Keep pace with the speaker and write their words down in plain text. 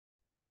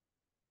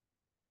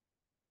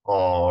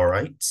All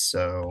right,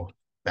 so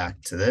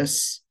back to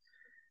this.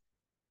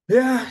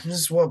 Yeah, this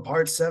is what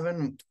part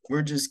seven.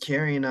 We're just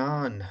carrying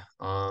on.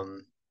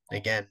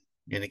 Again,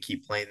 gonna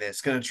keep playing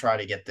this. Gonna try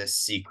to get this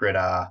secret,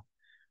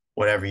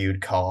 whatever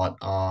you'd call it.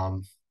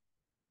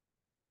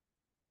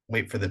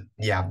 Wait for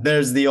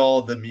there's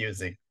the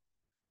music.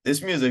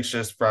 This music's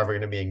just forever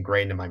gonna be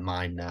ingrained in my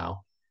mind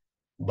now.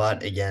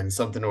 But again,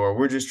 something where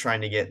we're just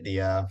trying to get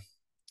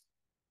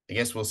I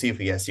guess we'll see if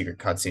we get a secret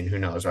cutscene. Who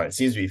knows, right? It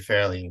seems to be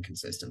fairly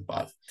inconsistent,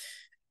 but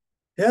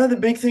yeah, the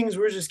big things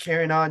we're just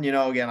carrying on.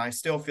 Again, I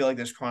still feel like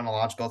this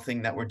chronological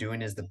thing that we're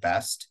doing is the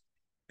best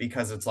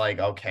because it's like,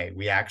 okay,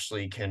 we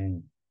actually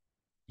can,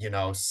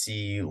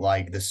 see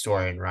like the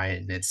story, right?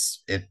 And it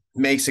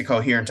makes it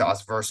coherent to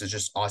us versus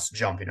just us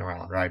jumping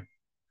around, right?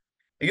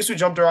 I guess we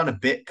jumped around a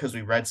bit because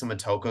we read some of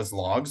Toko's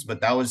logs,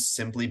 but that was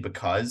simply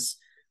because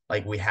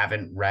like we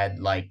haven't read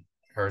like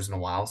hers in a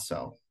while.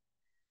 So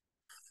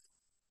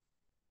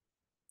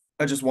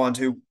I just want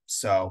to.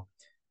 So,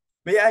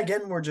 but yeah,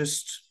 again, we're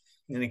just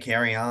gonna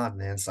carry on.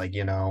 And it's like,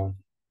 yeah,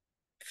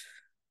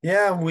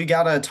 we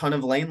got a ton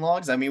of lane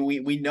logs. I mean,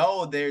 we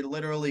know they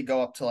literally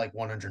go up to like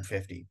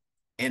 150.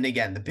 And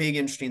again, the big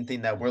interesting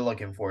thing that we're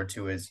looking forward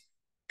to is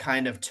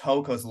kind of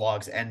Toko's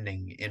logs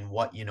ending and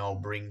what,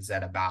 brings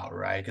that about,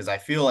 right? Because I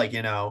feel like,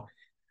 the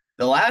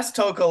last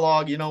Toko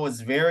log, was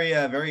very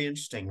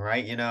interesting,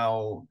 right?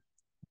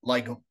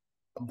 Like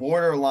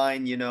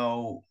borderline,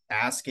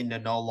 asking to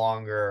no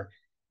longer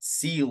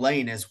see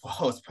Lain as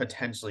well as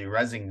potentially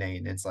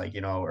resignate. It's like,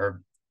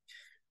 or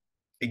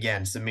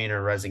again, it's the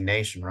meaner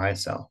resignation, right?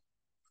 So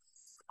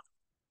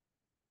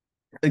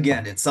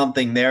again, it's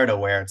something there to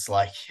where it's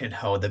like,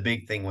 the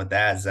big thing with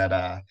that is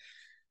that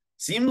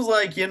seems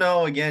like,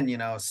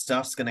 again,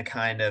 stuff's gonna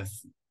kind of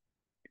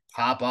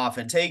pop off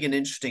and take an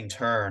interesting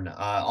turn.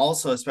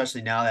 Also,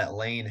 especially now that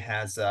Lain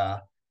has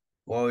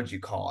what would you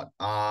call it?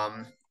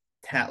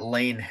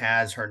 Lain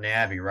has her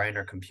Navi, right, in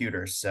her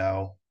computer.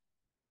 So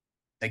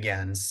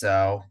again,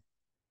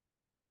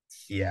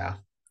 yeah.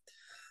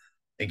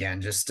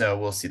 Again, just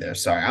we'll see there.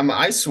 Sorry.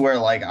 I swear,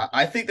 like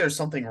I think there's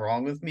something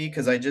wrong with me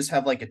because I just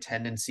have like a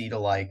tendency to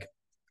like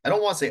I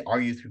don't want to say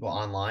argue with people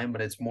online,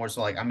 but it's more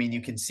so like I mean you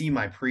can see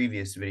my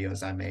previous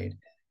videos I made.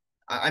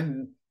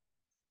 I'm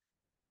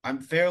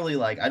fairly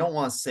like I don't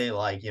want to say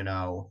like,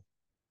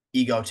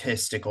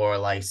 egotistic or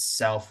like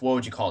what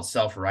would you call it,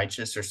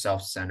 self-righteous or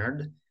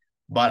self-centered,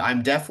 but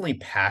I'm definitely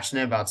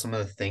passionate about some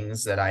of the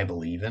things that I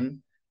believe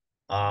in.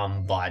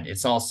 But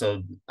it's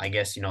also, I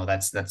guess,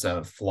 that's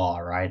a flaw,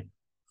 right?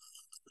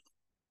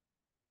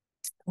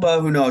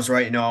 But who knows,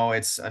 right?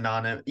 It's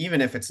anonymous,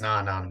 even if it's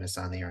not anonymous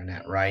on the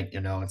internet, right?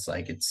 It's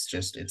like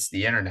it's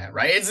the internet,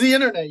 right? It's the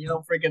internet,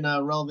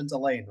 freaking relevant to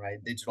Lane,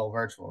 right? Digital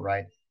virtual,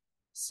 right?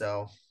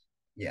 So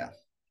yeah.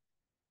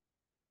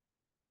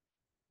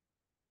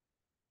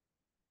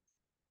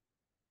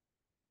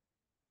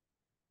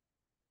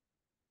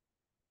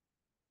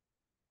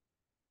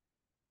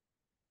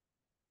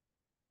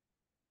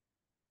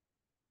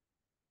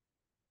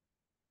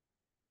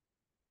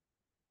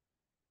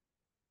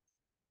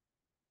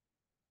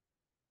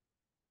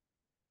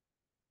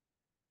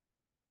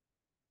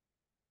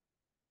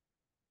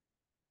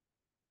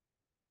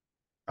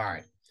 All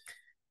right.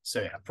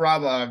 So yeah,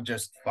 probably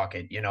just fuck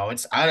it.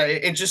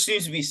 It just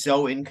seems to be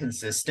so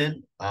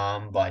inconsistent.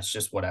 But it's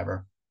just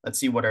whatever. Let's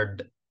see what our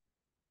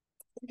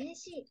嬉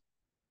しい。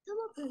と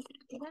もくんから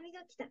手紙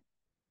が来た。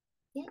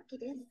元気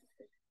です。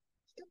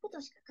一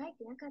言しか書い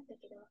てなかった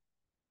けど、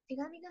手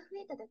紙が増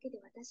えただけで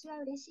私は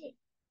嬉しい。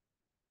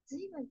ず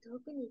いぶん遠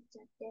くに行っち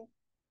ゃって、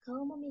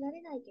顔も見ら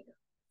れないけど、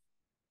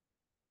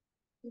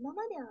今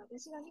までは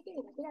私が見て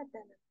るだけだった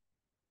んだ。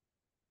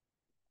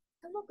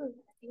ともくんか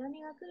ら手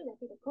紙が来るだ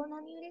けでこん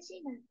なに嬉し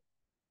いなんて。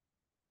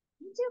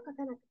返事を書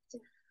かなくち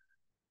ゃ。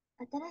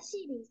新し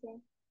い便箋、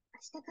明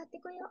日買って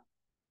こよう。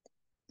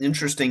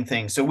interesting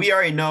thing. So we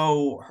already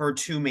know her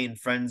two main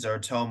friends are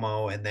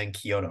Tomo and then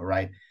Kyoto,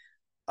 right?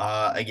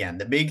 Again,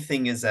 the big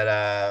thing is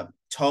that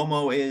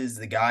Tomo is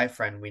the guy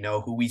friend we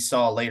know who we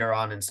saw later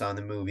on in some of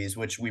the movies,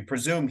 which we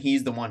presume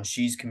he's the one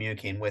she's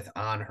communicating with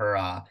on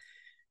her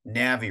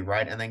Navi,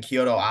 right? And then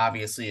Kyoto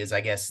obviously is,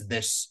 I guess,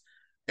 this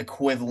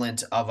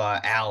equivalent of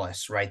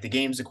Alice, right? The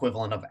game's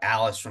equivalent of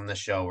Alice from the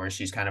show, where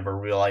she's kind of a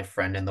real life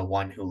friend and the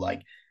one who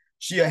like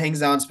she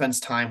hangs out and spends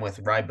time with,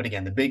 right? But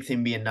again, the big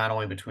thing being not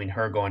only between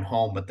her going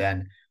home, but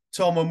then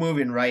Tomo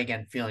moving, right?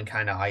 Again, feeling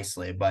kind of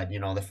isolated, but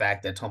the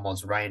fact that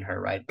Tomo's writing her,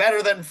 right?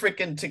 Better than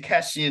freaking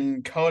Takeshi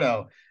and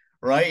Koto,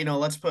 right?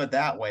 Let's put it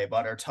that way,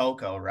 but or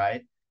Toko,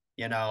 right?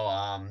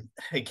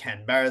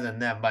 Again, better than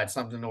them, but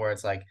something to where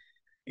it's like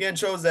yeah, it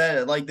shows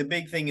that like the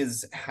big thing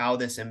is how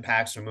this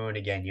impacts her mood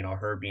again,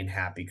 her being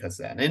happy because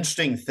that. An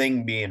interesting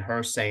thing being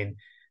her saying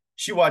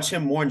she watched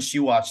him more than she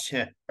watched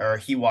him or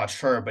he watched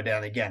her, but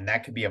then again,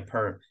 that could be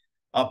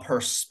a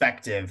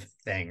perspective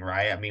thing,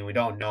 right? I mean, we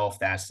don't know if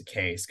that's the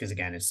case because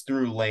again, it's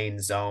through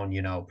Lane's own,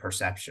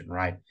 perception,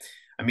 right?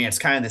 I mean, it's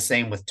kind of the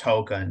same with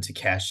Toka and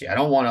Takeshi. I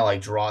don't want to like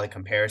draw the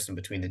comparison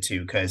between the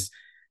two because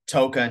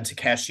Toka and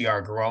Takeshi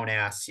are grown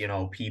ass,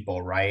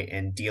 people, right?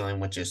 And dealing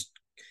with just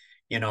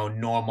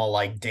normal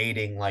like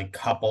dating like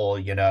couple,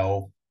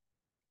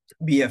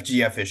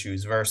 BFGF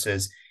issues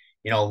versus,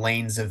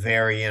 Lane's a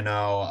very,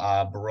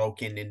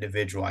 broken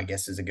individual, I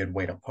guess is a good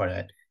way to put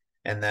it.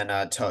 And then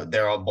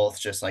they're all both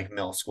just like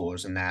middle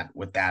schoolers in that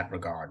with that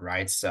regard,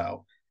 right?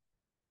 So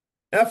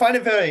and I find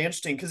it very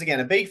interesting because again,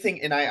 a big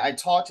thing, and I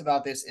talked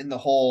about this in the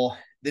whole.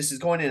 This is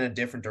going in a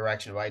different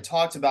direction, but I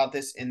talked about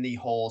this in the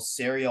whole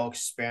serial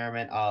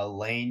experiment,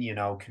 Lain,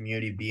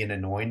 community being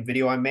annoying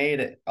video I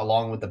made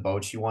along with the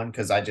Bochi one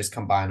because I just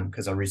combined them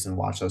because I recently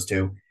watched those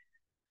two.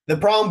 The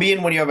problem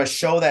being when you have a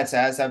show that's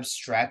as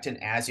abstract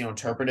and as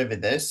interpretive as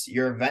this,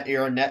 you're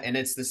a net, and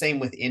it's the same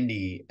with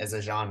indie as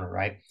a genre,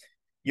 right?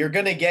 You're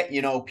gonna get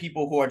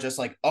people who are just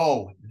like,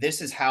 oh,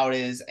 this is how it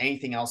is,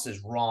 anything else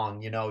is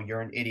wrong,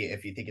 you're an idiot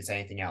if you think it's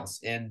anything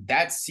else. And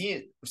that's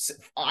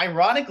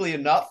ironically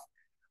enough,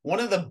 one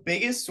of the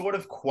biggest sort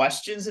of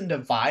questions and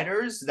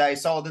dividers that I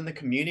saw within the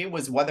community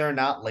was whether or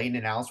not Layton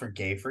and Alice were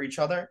gay for each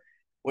other,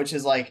 which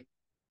is like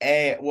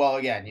well,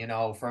 again,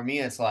 for me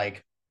it's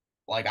like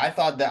I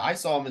thought that I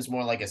saw him as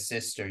more like a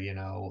sister,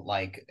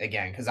 like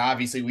again, because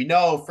obviously we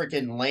know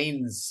freaking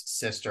Lane's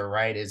sister,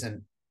 right,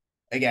 isn't,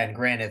 again,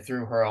 granted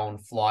through her own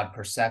flawed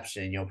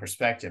perception,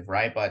 perspective,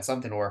 right? But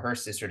something where her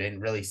sister didn't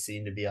really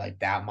seem to be like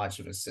that much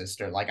of a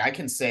sister. Like I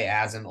can say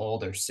as an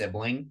older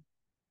sibling,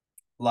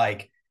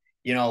 like,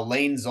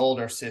 Lane's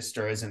older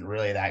sister isn't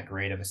really that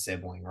great of a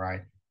sibling,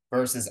 right?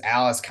 Versus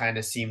Alice kind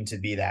of seemed to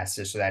be that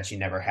sister that she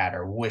never had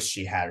or wished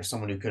she had, or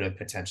someone who could have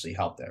potentially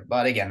helped her.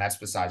 But again, that's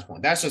besides the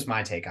point. That's just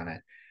my take on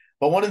it.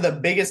 But one of the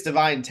biggest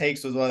divine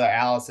takes was whether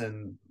Alice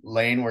and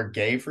Lane were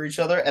gay for each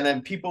other. And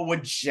then people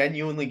would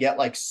genuinely get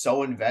like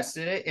so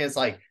invested in it. It's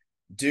like,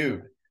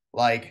 dude,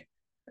 like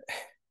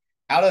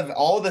out of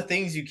all the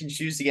things you can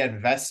choose to get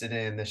invested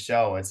in the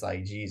show, it's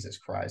like Jesus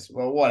Christ.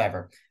 Well,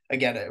 whatever.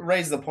 Again, it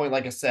raises the point,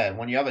 like I said,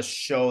 when you have a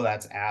show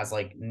that's as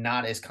like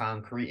not as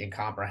concrete and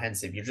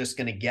comprehensive, you're just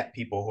gonna get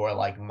people who are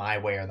like my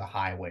way or the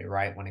highway,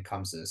 right? When it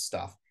comes to this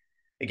stuff.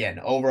 Again,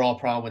 overall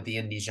problem with the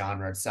indie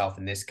genre itself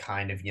in this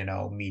kind of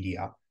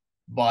media.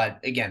 But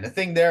again, the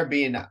thing there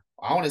being,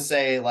 I want to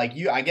say, like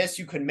I guess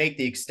you could make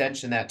the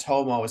extension that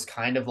Tomo is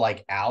kind of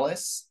like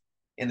Alice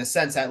in the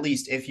sense, at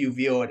least if you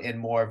view it in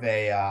more of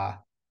a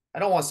I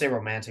don't want to say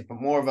romantic,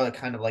 but more of a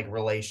kind of like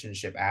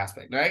relationship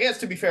aspect. Now, I guess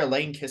to be fair,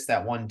 Lane kissed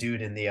that one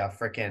dude in the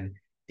freaking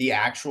the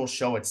actual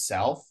show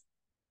itself.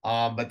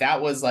 But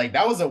that was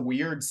a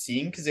weird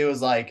scene because it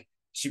was like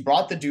she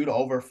brought the dude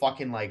over,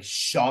 fucking like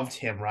shoved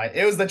him, right?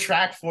 It was the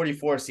track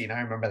 44 scene. I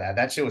remember that.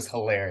 That shit was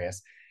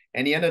hilarious.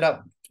 And he ended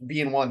up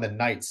being one of the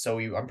knights. So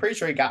I'm pretty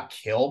sure he got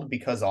killed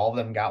because all of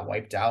them got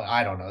wiped out.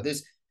 I don't know.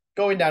 This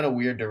going down a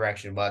weird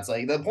direction, but it's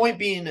like the point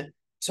being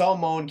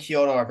Tomo and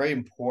Kyoto are very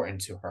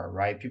important to her,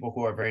 right? People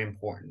who are very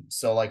important.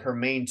 So like her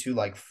main two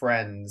like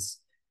friends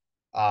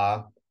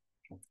uh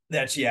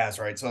that she has,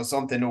 right? So it's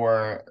something to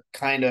where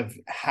kind of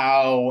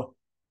how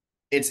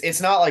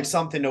it's not like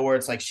something to where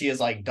it's like she has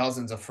like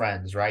dozens of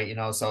friends, right?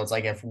 So it's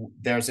like if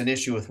there's an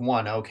issue with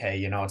one, okay,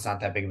 it's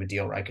not that big of a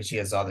deal, right? Because she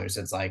has others.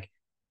 It's like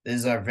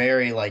these are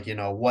very like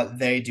what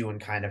they do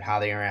and kind of how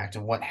they interact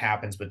and what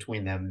happens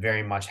between them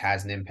very much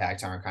has an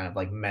impact on our kind of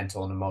like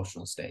mental and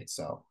emotional state.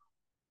 So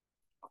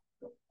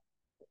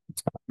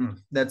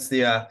that's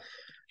the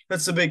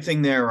big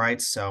thing there,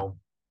 right? So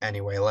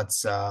anyway, let's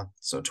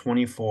so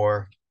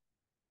 24,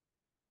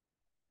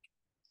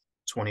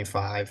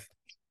 25.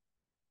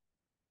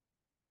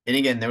 And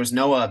again, there was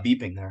no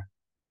beeping there.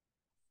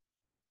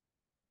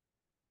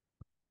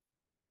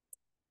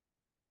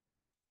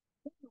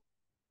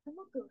 ト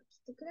モ君はきっ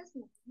とクラス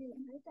のために生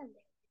まれたんだ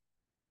よ。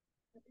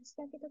私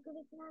だけ特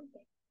別なんて、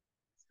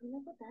そんな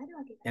ことある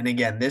わけが。And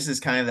again, this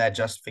is kind of that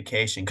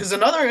justification. Because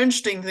another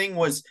interesting thing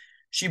was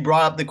she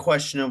brought up the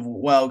question of,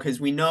 well, because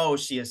we know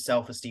she has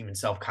self-esteem and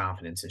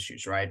self-confidence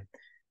issues, right?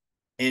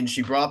 And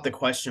she brought up the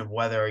question of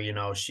whether,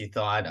 she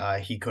thought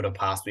he could have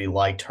possibly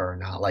liked her or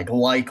not. Like,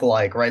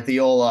 right? The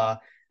old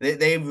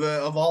they've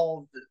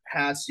evolved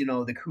past,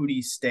 the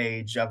cootie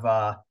stage of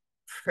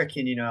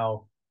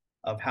freaking,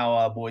 of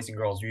how boys and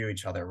girls view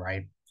each other,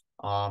 right?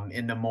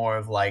 Into more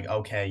of like,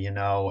 okay,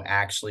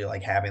 actually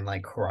like having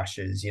like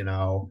crushes,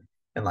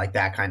 and like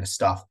that kind of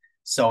stuff.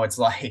 So it's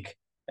like,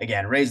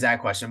 again, raise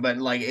that question, but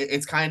like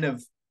it's kind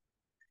of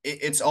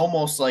it's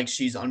almost like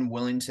she's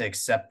unwilling to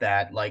accept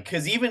that, like,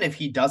 because even if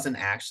he doesn't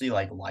actually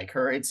like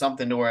her, it's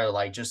something to where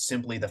like just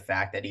simply the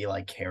fact that he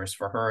like cares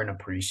for her and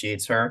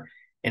appreciates her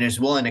and is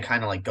willing to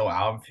kind of like go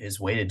out of his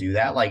way to do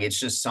that, like it's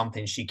just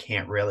something she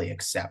can't really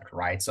accept,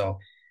 right? So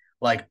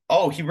like,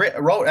 oh, he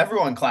wrote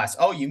everyone in class.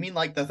 Oh, you mean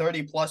like the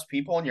 30 plus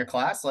people in your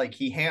class, like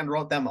he hand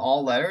wrote them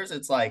all letters?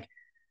 It's like,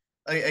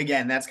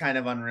 again, that's kind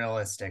of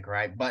unrealistic,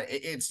 right? But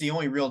it's the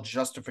only real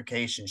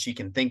justification she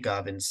can think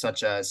of in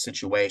such a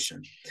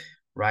situation,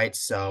 right?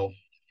 So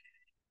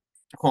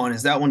hold on,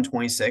 is that one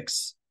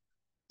 26?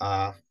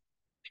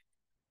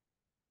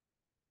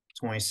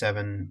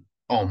 27.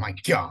 Oh my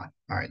god.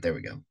 All right, there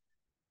we go.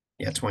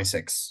 Yeah,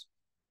 26.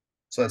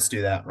 So let's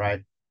do that,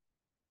 right?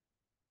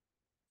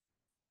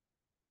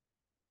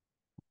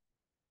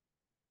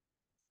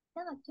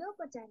 だが京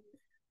子ちゃんに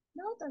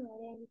ノートのお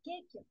礼に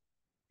ケーキを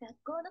学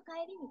校の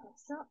帰りにご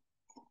馳走。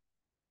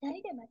二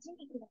人で街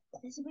に行くの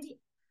久しぶり。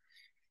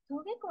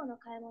登下校の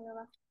買い物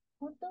は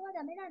本当は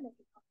ダメなんだ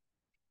けど、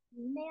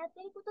みんなやっ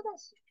てることだ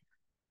し、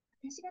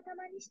私がた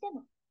まにして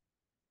も。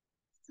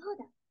そう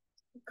だ、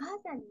お母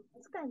さんにお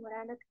小遣いも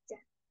らわなくち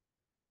ゃ。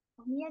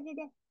お土産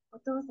でお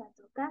父さん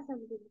とお母さ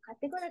んにでも買っ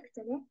てこなく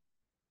ちゃね。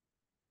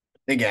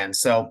Again,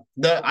 so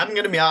the I'm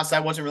gonna be honest,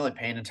 I wasn't really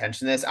paying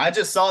attention to this. I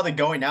just saw the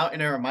going out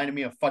and it reminded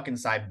me of fucking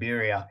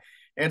Siberia.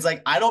 And it's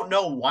like I don't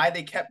know why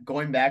they kept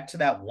going back to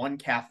that one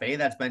cafe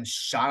that's been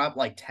shot up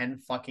like 10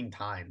 fucking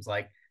times.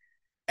 Like,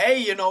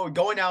 hey,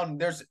 going out and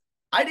there's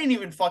I didn't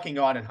even fucking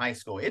go out in high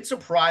school. It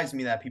surprised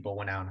me that people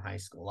went out in high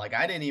school. Like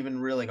I didn't even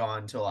really go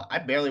out until I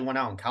barely went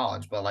out in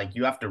college, but like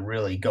you have to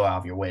really go out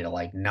of your way to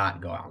like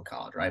not go out in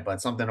college, right?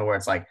 But something to where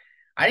it's like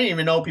I didn't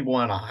even know people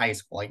went out in high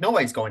school. Like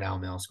nobody's going out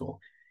in middle school,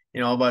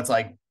 but it's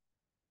like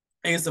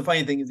I guess the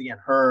funny thing is again,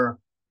 her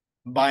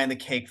buying the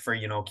cake for,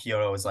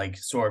 Kyoto is like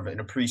sort of an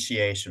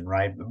appreciation,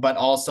 right? But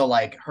also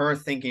like her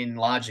thinking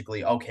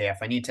logically, okay, if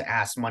I need to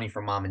ask money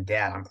from mom and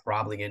dad, I'm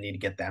probably gonna need to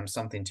get them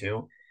something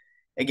too.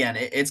 Again,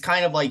 it's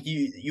kind of like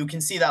you can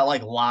see that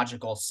like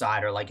logical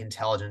side or like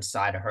intelligence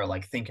side of her,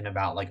 like thinking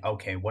about like,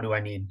 okay, what do I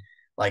need?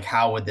 Like,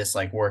 how would this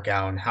like work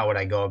out and how would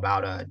I go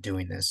about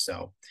doing this?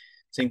 So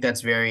I think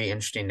that's very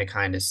interesting to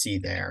kind of see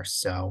there.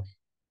 So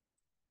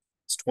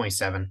it's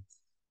 27.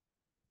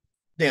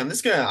 Damn,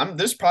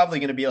 this probably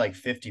gonna be like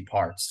 50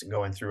 parts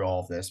going through all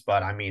of this,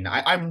 but I mean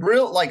I'm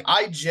real like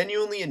I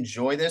genuinely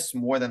enjoy this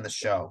more than the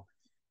show.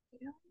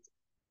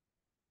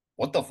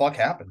 What the fuck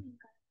happened?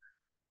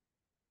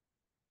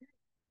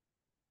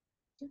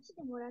 女子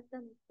でもらっ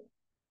たのって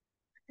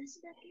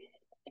私だけ？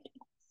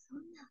そ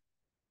んな、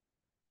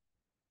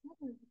多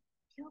分、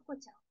京子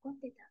ちゃん怒っ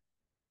てた。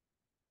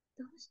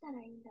どうしたら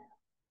いいんだ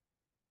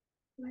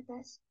ろう。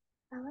私、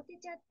慌て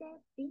ちゃっ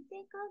て便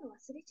箋買うの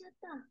忘れちゃっ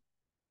た。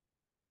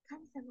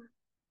神様、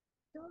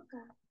どうか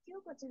京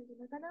子ちゃんと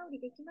仲直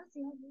りできます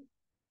ように。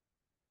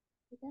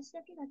私だ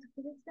けが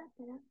特別だっ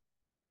たら、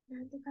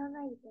なんて考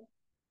えると、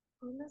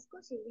ほんの少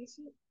し嬉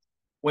しい。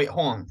Wait,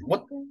 hold on. トモ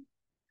くん、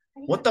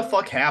ありが What the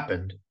とう。fuck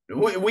happened?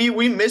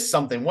 We missed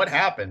something. What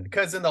happened?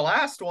 Because in the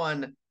last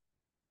one,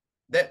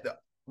 that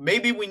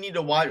maybe we need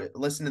to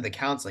listen to the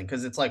counseling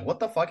because it's like, what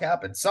the fuck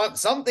happened?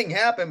 Something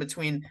happened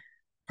between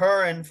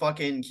her and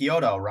fucking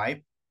Kyoto,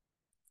 right?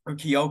 Or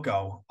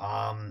Kyoko.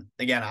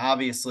 Again,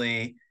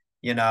 obviously,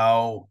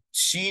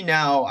 she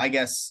now, I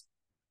guess.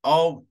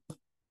 Oh,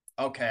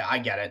 okay, I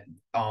get it.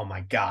 Oh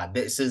my god,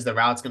 this is the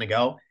route it's gonna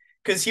go.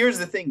 Because here's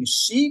the thing: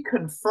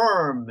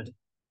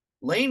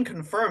 Lain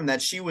confirmed that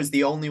she was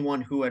the only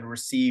one who had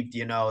received,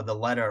 the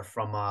letter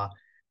from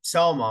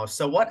Selmo.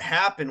 So what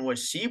happened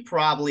was she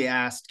probably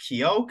asked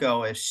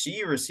Kyoko if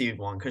she received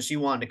one because she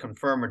wanted to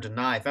confirm or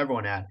deny if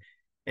everyone had.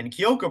 And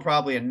Kyoko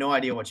probably had no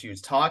idea what she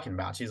was talking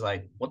about. She's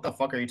like, "What the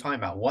fuck are you talking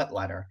about? What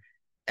letter?"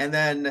 And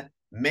then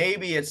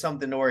maybe it's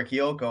something to where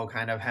Kyoko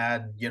kind of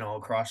had, a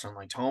crush on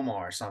like Tomo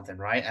or something,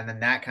 right? And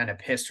then that kind of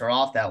pissed her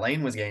off that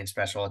Lain was getting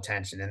special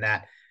attention and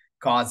that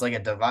cause like a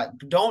divide.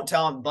 Don't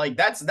tell him like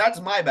that's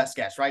my best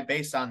guess, right?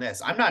 Based on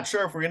this, I'm not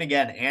sure if we're gonna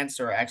get an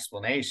answer or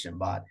explanation,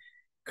 but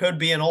could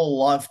be an old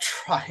love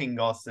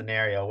triangle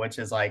scenario, which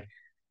is like,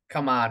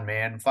 come on,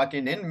 man,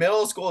 fucking in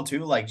middle school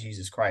too, like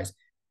Jesus Christ,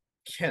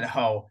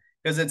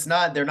 because it's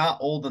not they're not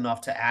old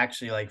enough to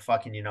actually like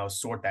fucking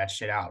sort that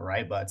shit out,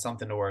 right? But it's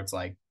something to where it's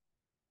like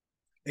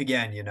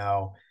again,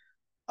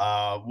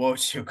 what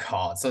would you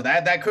call it? So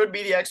that could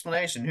be the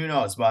explanation. Who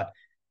knows? But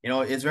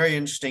it's very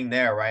interesting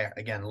there, right?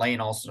 Again,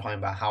 Lain also talking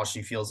about how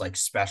she feels like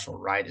special,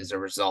 right, as a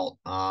result.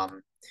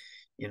 Or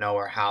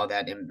how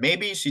that and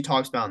maybe she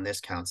talks about in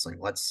this counseling.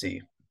 Let's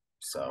see.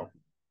 So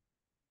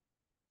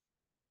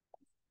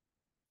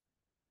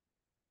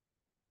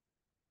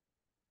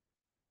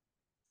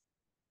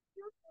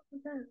京子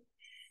さん、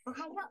おは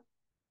よう。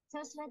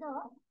調子はど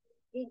う？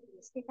元気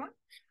にしてた？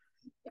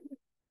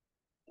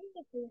先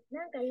月、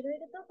なんかいろい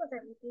ろとこさ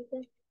んに聞いて、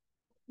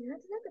な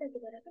んとなくだけ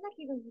ど楽な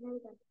気分になれ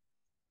たの。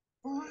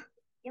ああ、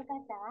よか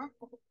ったわ。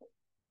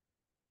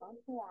本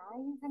当はあ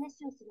あいう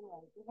話をするの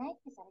はいけない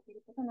ってされて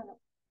ることなの。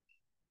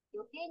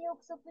余計に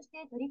憶測し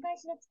て取り返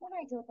しのつかな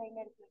い状態に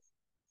なるケース、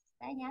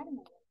実際にある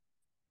のよ。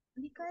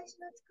取り返し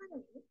のつかな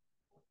い？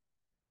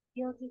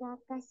病気が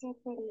悪化しちゃっ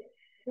たり、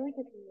ひどい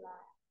時には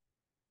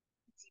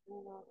自分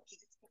を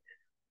傷つけた。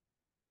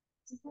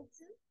自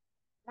殺？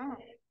まあ、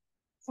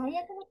最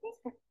悪のケー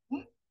スだから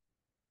ね。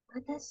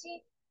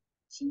私、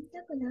死に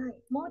たくない。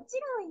もち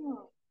ろん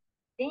よ。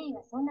レイン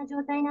はそんな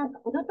状態なんか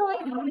程遠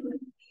いの。で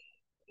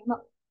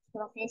も、人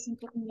は精神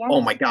的に病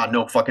んoh で my しまう。god,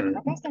 no fucking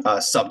私たちは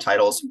別の価値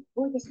subtitles. 観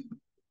多いでしょ。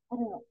あ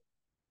るの。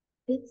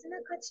別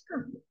な価値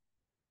観？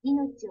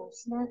命を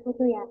失うこ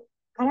とや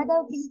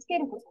体を傷つけ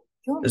ること、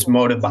恐 This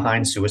怖を motive 感じな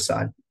い。behind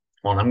suicide.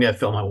 Hold on, I'm gonna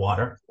fill my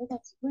water. それが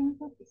自分に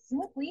とってす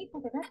ごくいい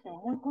ことだって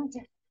思い込んじ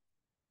ゃう。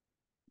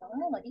そん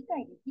なの理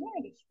解できな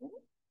いでしょ？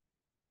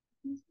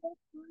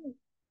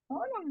ほ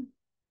ら、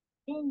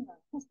レンは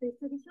私と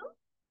一緒でしょ？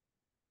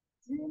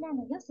普通な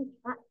のよ、それ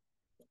は。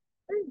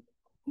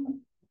うん。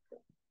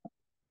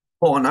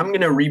Hold on, I'm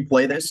gonna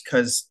replay this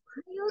because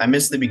おはよう I って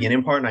missed the 言わな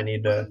beginning い part and I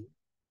need の。to.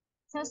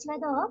 調子は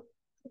どう？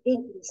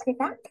元気にして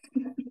た？うん。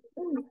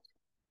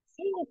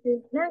先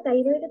月、なんか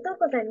いろいろと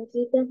こさんに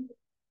聞いて、な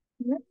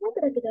んとな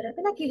くだけど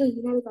楽な気分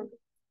になれたんだ。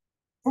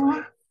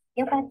ああ、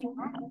よかった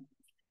な。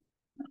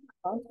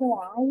本当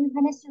はああいう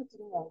話をす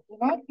るのはいけ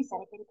ないってさ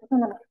れてること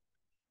なの。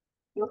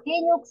余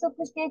計に憶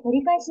測して取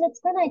り返しの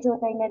つかない状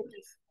態になるケ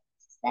ース、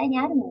実際に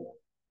あるのよ。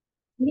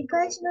取り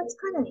返しのつ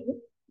かない？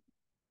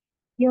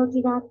病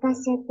気が悪化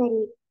しちゃったり、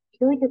ひ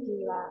どい時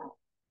には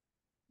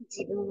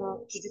自分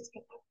を傷つけ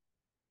たり。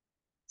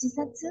自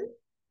殺？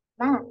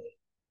まあ、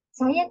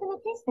最悪の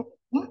ケースだけ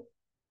どね。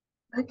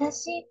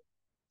私、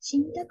死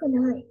にたく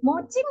ない。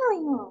もちろ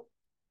んよ。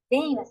レ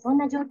インはそん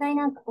な状態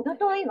なんか程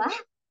遠いわ。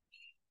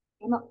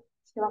でも、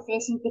人は精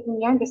神的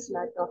に病んでし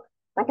まうと、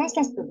私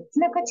たちと別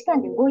な価値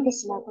観で動いて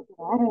しまうこと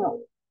があるの。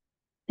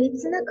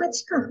別な価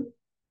値観？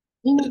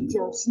命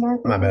を失う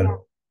こ My とや、bad.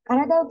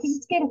 体を傷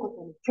つけるこ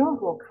とに恐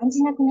怖を感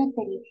じなくなっ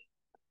たり、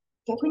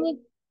逆に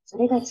そ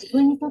れが自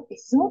分にとって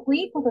すごく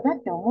いいことだ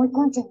って思い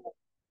込んじゃうの。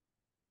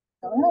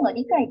そんなの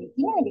理解で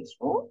きないでし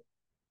ょ？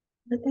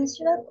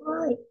私は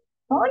怖い。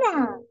ほ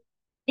ら、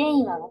レ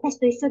インは私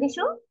と一緒で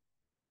しょ？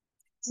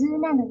普通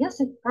なのよ、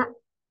それは。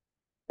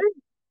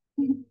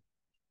うん。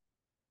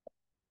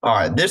All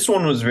right, this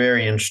one was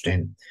very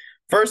interesting.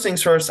 First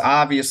things first,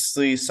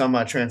 obviously, some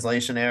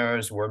translation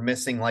errors. We're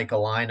missing like a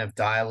line of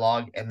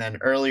dialogue. And then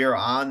earlier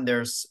on,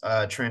 there's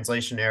a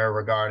translation error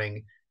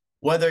regarding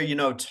whether,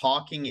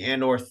 talking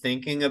and or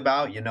thinking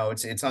about,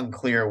 it's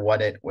unclear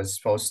what it was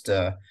supposed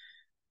to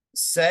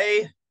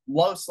say,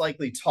 most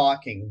likely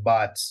talking,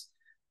 but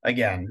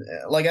again,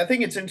 like I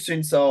think it's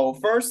interesting. So,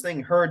 first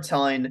thing, her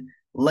telling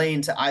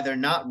Lain to either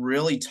not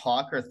really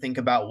talk or think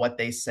about what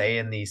they say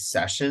in these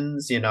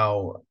sessions,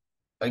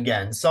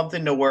 again,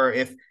 something to where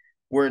if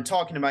we're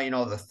talking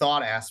about, the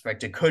thought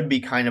aspect, it could be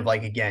kind of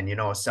like, again,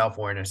 a self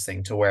awareness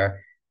thing to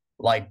where,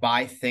 like,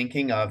 by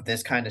thinking of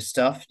this kind of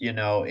stuff,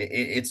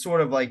 it's sort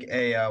of like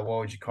a, what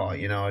would you call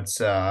it?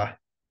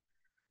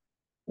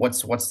 What's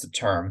the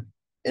term?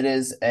 It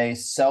is a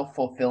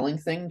self-fulfilling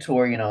thing to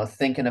where,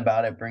 thinking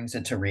about it brings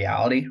it to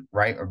reality,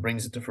 right? Or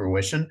brings it to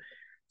fruition.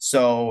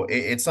 So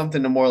it's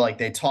something to more like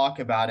they talk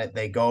about it,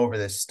 they go over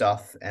this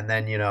stuff, and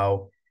then,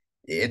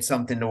 it's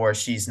something to where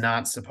she's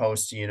not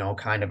supposed to,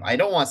 kind of, I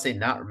don't want to say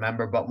not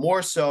remember, but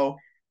more so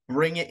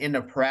bring it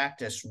into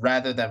practice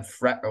rather than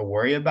fret or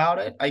worry about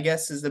it, I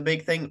guess is the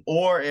big thing.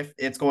 Or if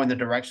it's going the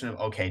direction of,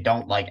 okay,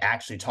 don't like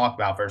actually talk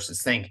about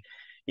versus think,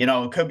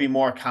 it could be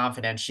more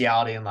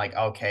confidentiality and like,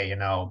 okay,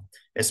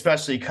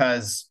 especially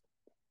because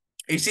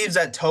it seems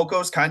that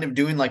Toko's kind of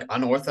doing like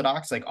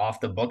unorthodox, like off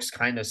the books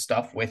kind of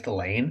stuff with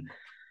Lain.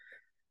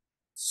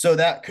 So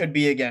that could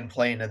be again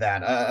playing to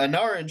that.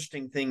 Another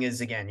interesting thing is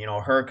again,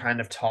 her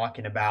kind of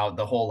talking about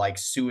the whole like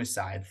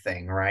suicide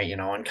thing, right?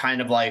 And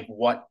kind of like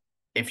what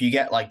if you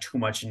get like too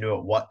much into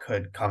it, what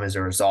could come as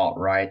a result,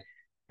 right?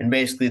 And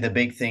basically the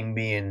big thing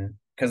being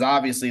because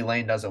obviously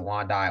Lain doesn't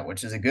want to die,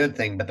 which is a good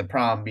thing, but the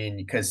problem being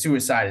because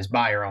suicide is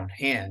by your own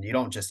hand, you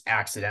don't just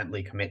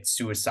accidentally commit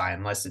suicide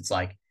unless it's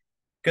like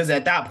because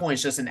at that point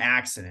it's just an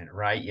accident,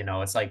 right?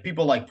 It's like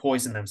people like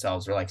poison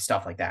themselves or like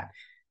stuff like that.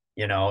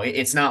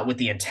 It's not with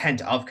the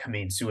intent of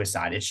committing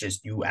suicide. It's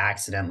just you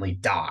accidentally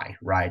die,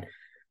 right?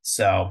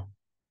 So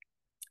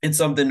it's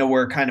something to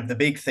where kind of the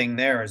big thing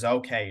there is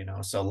okay,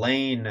 so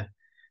Lain,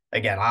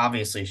 again,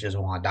 obviously she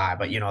doesn't want to die,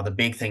 but the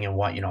big thing in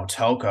what,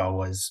 Toko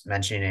was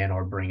mentioning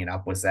or bringing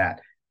up was that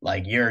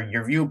like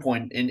your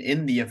viewpoint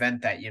in the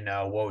event that,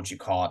 what would you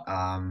call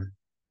it?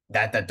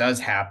 That does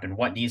happen.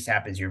 What needs to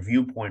happen is your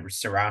viewpoint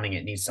surrounding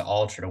it needs to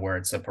alter to where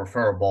it's a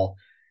preferable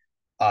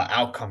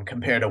outcome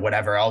compared to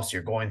whatever else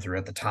you're going through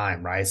at the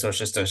time, right? So it's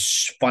just a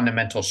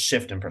fundamental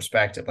shift in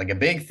perspective. Like a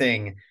big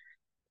thing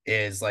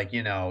is like,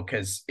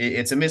 because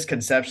it's a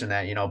misconception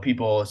that,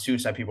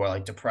 suicide people are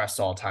like depressed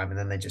all the time and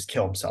then they just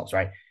kill themselves,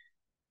 right?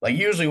 Like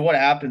usually what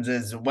happens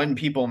is when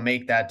people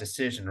make that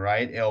decision,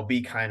 right? It'll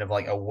be kind of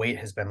like a weight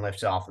has been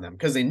lifted off of them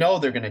because they know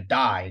they're going to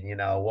die. And,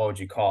 what would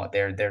you call it?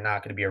 They're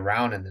not going to be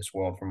around in this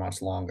world for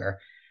much longer.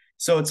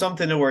 So it's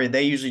something to where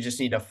they usually just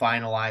need to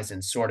finalize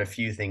and sort a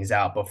few things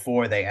out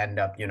before they end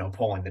up,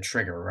 pulling the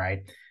trigger, right?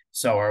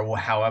 So or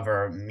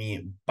however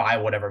by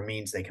whatever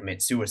means they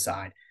commit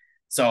suicide.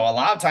 So a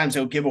lot of times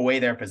they'll give away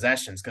their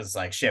possessions because it's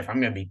like, shit, if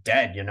I'm gonna be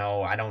dead,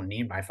 I don't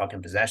need my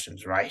fucking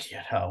possessions, right?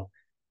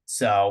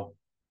 So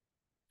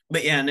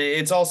but yeah, and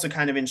it's also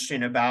kind of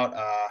interesting about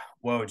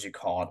what would you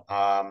call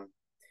it?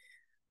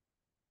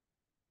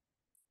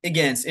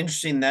 Again, it's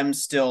interesting them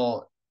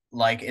still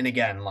like, and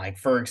again, like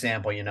for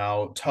example,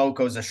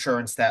 Toko's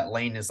assurance that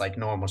Lain is like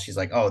normal. She's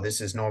like, oh,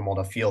 this is normal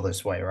to feel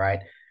this way, right?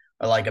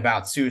 Or like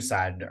about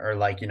suicide or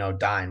like,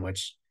 dying,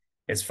 which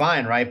is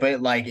fine, right?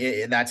 But like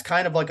that's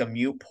kind of like a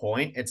mute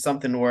point. It's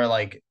something where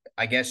like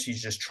I guess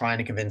she's just trying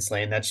to convince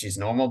Lain that she's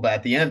normal, but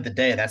at the end of the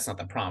day, that's not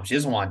the problem. She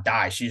doesn't want to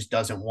die. She just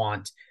doesn't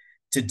want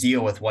to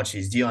deal with what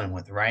she's dealing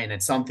with, right? And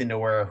it's something to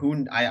where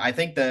I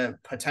think the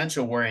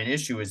potential worrying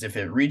issue is if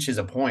it reaches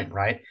a point,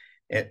 right?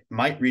 It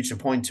might reach a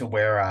point to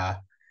where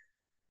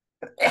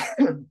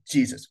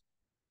Jesus,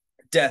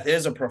 death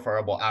is a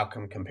preferable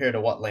outcome compared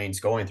to what Lane's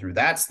going through.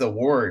 That's the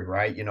worry,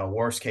 right?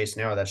 Worst case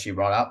scenario that she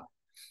brought up.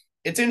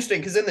 It's interesting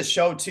because in the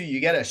show too, you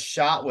get a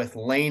shot with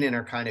Lain and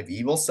her kind of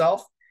evil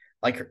self,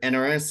 like, and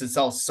her innocent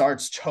self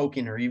starts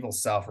choking her evil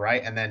self,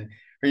 right? And then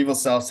her evil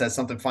self says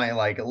something funny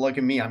like, "Look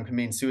at me, I'm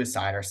committing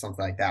suicide," or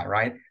something like that,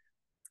 right?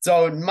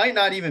 So it might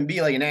not even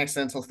be like an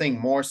accidental thing,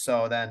 more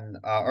so than,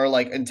 or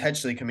like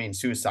intentionally committing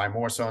suicide,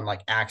 more so in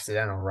like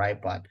accidental,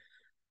 right? But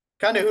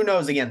kind of who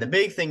knows. Again, the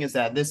big thing is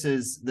that this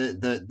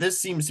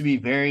seems to be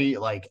very,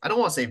 like, I don't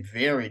want to say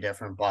very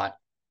different, but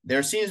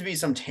there seems to be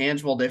some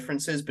tangible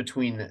differences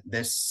between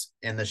this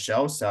and the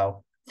show.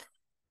 So,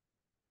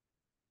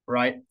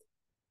 right,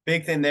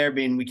 big thing there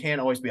being we can't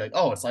always be like,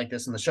 oh, it's like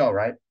this in the show,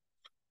 right?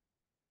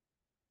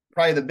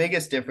 Probably the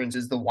biggest difference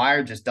is the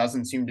wire just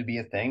doesn't seem to be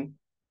a thing.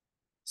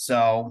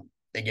 So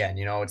again,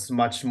 it's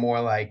much more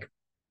like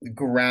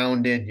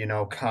grounded,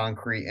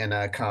 concrete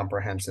and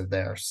comprehensive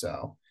there.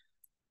 So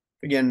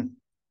again,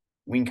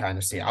 we can kind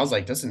of see. I was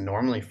like, doesn't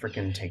normally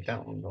freaking take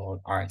that one.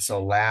 All right,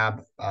 so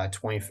lab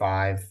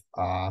 25.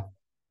 And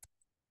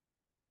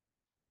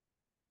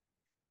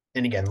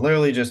again,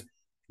 literally just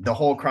the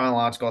whole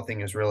chronological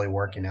thing is really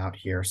working out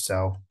here.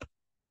 So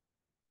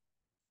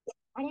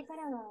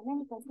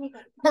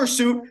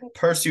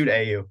pursuit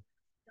AU.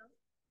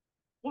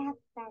 やっ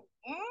ぱり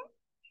ね、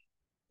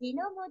日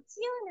の持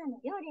ちようなの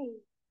よ、レイ。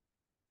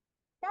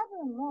多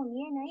分もう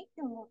見えないっ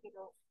て思うけ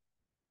ど、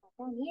ま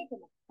た見えて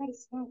もしっかり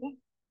しないで。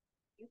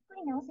ゆっく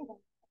り直せばい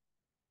い。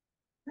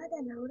まだ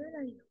治ら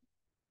ないの。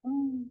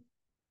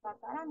わ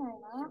からない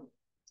な。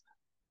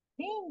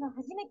レインが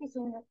初めて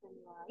そうなったの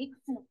はい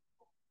くつの時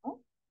だの？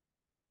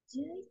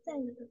 11 歳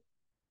の時。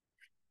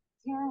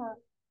じゃあ、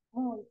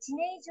もう1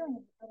年以上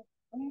にわかる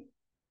ね。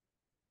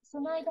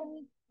その間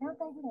に何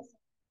回ぐらいさ、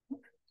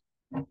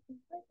覚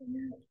えて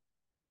ない。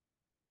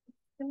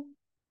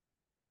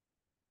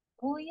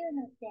こういう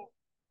のって、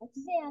突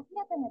然明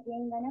らかな原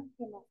因がなく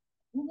ても、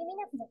急に見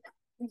なくなったっ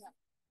ていうの。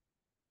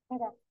た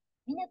だ、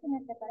見なくな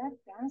ったからっ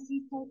て安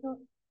心しちゃうと、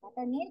ま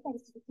た見えたり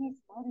するケー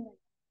スもあるのよ。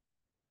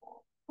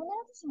必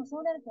ずしも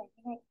そうなるとはい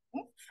けないから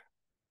ね。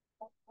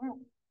だから、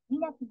見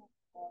なくなって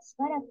もし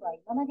ばらくは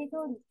今まで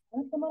通りず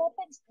っともらっ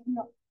たりしてる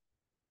の。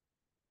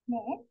ね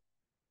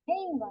え、レ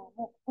インは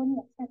もうここに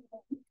は来たく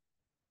ない？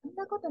そん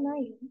なことな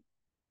いよ。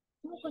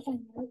京子さん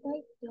に会いた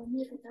いって思う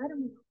ことある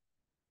もの。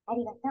あ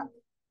りがとう。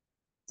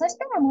そし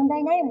たら問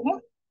題ないよね。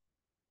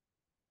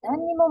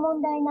何にも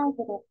問題ない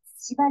けど、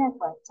しばらく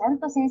はちゃん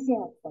と先生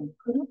のとこに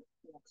来るって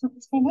約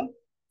束してね。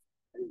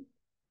うん。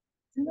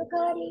その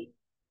代わり、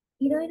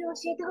いろいろ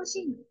教えてほ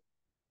しいの。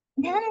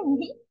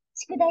何？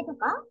宿題と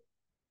か？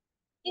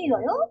いい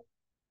わよ。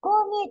こ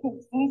う見えて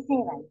も先生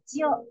は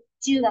一応、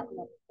中学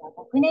の時は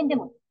学年で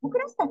もトップク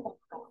ラスだったのか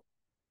ら。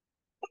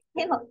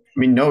でも、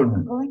I mean,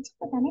 ここはち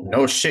ょっとダメだよ。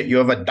no shit, you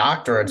have a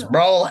doctorate,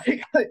 bro.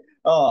 Like,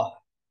 oh,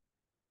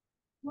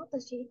 もっと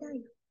知りたい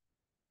の。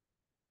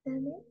ダ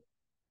メ？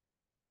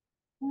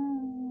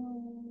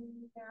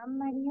あん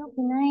まり良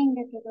くないん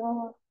だけ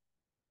ど。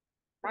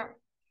まあ、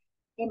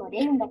でも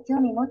レンが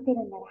興味持って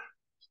るんなら、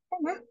きっ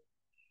とな。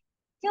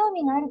興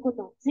味があるこ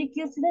とを追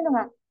求するの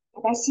が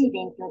正しい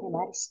勉強で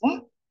もあるし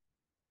ね。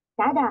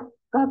ただ、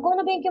学校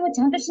の勉強も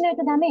ちゃんとしない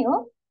とダメ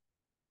よ。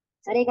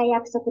それが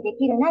約束で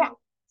きるなら、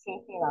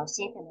先生は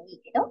教えてもい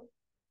いけど。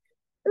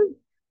うん、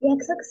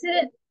約束す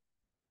る。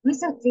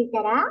嘘つい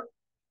たら、はい、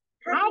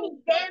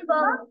全部。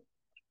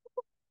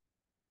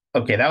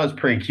okay, that was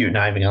pretty cute,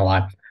 not even gonna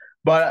lie.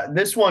 But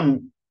this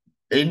one,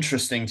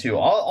 interesting too.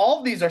 All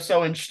of these are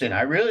so interesting.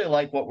 I really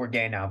like what we're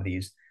getting out of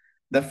these.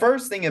 The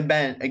first thing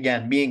event,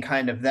 again, being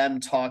kind of them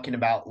talking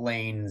about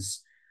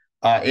Lane's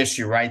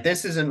issue, right?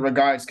 This is in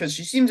regards because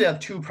she seems to have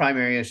two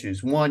primary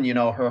issues. One,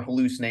 her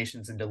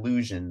hallucinations and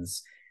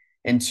delusions.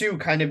 And two,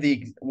 kind of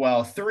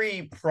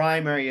three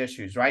primary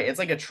issues, right? It's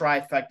like a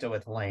trifecta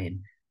with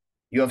Lane.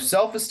 You have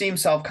self-esteem,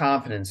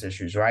 self-confidence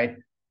issues, right?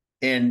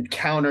 And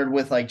countered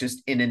with like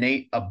just an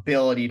innate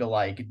ability to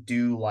like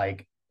do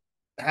like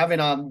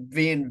having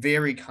being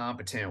very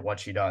competent at what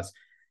she does.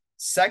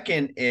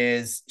 Second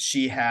is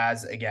she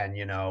has, again,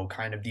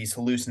 kind of these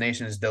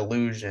hallucinations,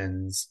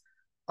 delusions,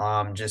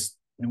 just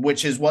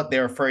which is what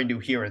they're referring to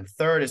here. And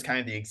third is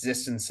kind of the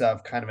existence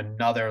of kind of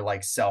another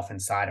like self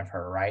inside of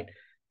her, right?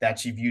 That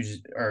she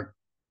views or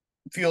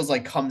feels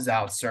like comes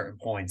out certain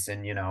points,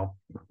 and I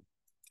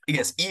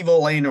guess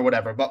evil Lane or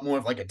whatever, but more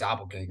of like a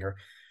doppelganger.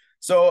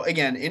 So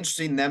again,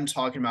 interesting them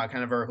talking about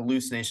kind of her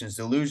hallucinations,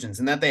 delusions,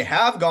 and that they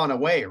have gone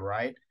away,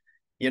 right?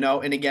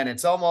 And again,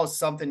 it's almost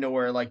something to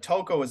where like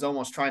Toko is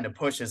almost trying to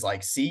push is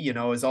like, see,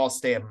 is all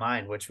stay of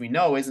mind, which we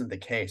know isn't the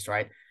case,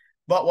 right?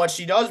 But what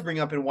she does bring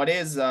up and what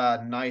is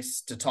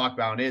nice to talk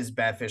about and is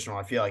beneficial,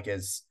 I feel like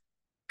is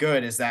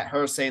good, is that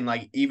her saying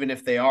like, even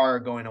if they are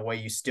going away,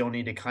 you still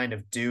need to kind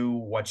of do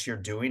what you're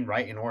doing,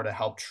 right, in order to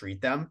help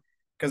treat them.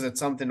 Because it's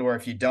something to where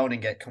if you don't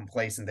and get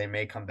complacent, they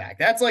may come back.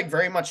 That's like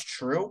very much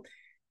true.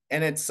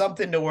 And it's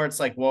something to where it's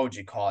like, what would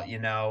you call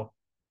it?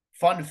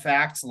 Fun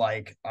facts,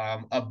 like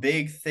a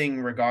big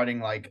thing regarding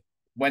like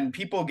when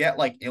people get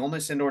like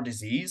illness and or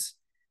disease,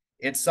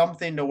 it's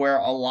something to where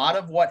a lot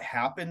of what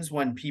happens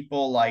when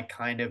people like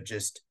kind of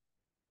just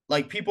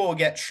like people will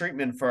get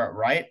treatment for it,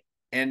 right?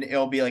 And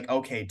it'll be like,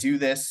 okay, do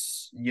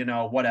this,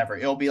 whatever.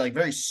 It'll be like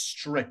very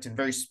strict and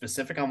very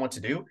specific on what to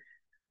do.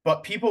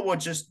 But people will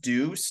just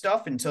do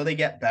stuff until they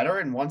get better.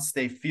 And once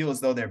they feel as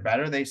though they're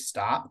better, they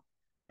stop.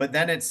 But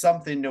then it's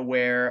something to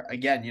where,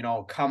 again,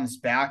 comes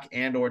back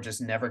and or just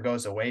never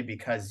goes away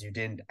because you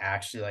didn't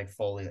actually like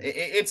fully.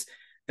 It's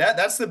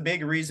that's the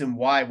big reason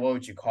why. What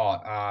would you call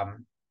it?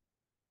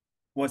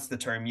 What's the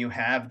term? You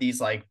have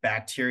these like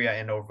bacteria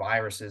and or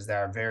viruses that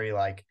are very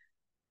like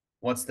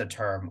what's the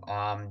term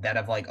that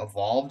have like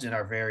evolved and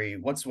are very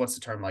what's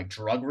the term like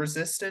drug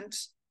resistant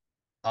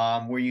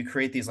where you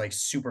create these like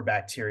super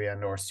bacteria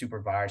and or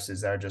super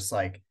viruses that are just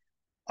like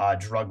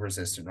drug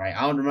resistant, right?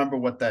 I don't remember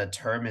what the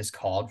term is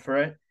called for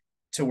it,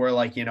 to where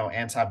like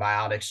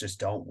antibiotics just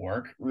don't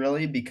work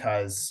really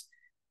because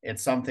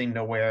it's something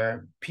to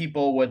where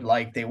people would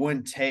like they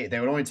would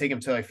only take them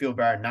till they feel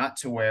better, not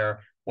to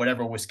where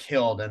whatever was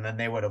killed and then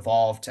they would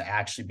evolve to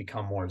actually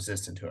become more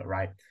resistant to it,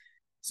 right?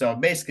 So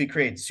basically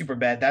create super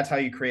bad. That's how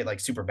you create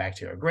like super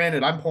bacteria.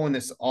 Granted, I'm pulling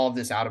all of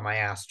this out of my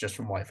ass just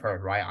from what I've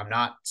heard, right? I'm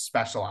not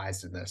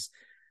specialized in this.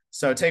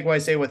 So take what I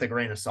say with a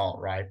grain of salt,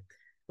 right?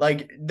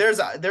 Like there's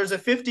a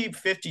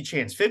 50-50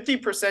 chance.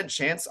 50%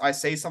 chance I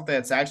say something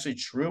that's actually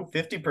true.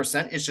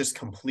 50% is just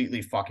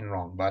completely fucking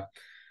wrong. But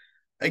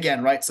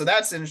again, right? So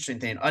that's an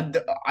interesting thing.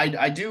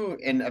 I do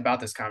in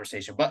about this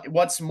conversation. But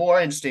what's more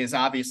interesting is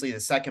obviously the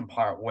second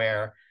part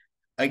where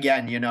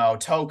again,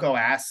 Toko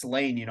asks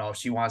Lain, if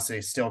she wants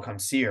to still come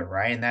see her,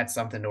 right? And that's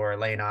something to where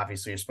Lain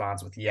obviously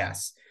responds with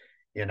yes,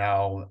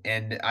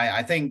 and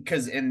I think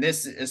because in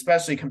this,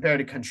 especially compared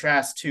to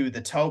contrast to the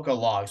Toko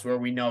logs, where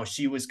we know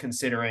she was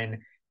considering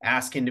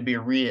asking to be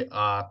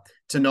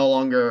to no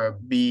longer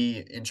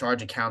be in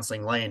charge of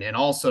counseling Lain and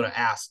also to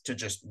ask to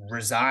just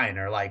resign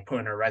or like put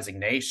in her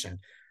resignation.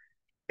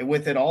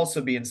 With it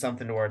also being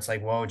something to where it's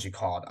like, what would you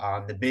call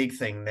it? The big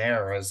thing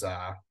there is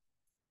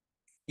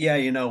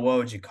yeah, what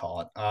would you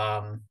call it?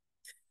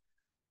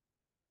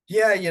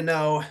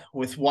 Yeah,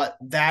 with what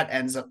that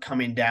ends up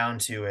coming down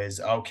to is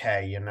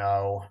okay,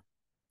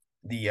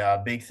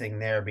 the big thing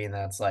there being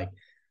that's like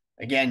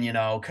again,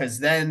 because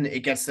then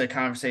it gets to the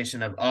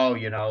conversation of, oh,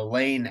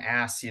 Lain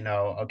asks,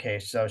 okay,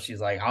 so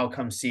she's like, I'll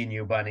come see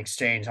you, but in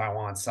exchange, I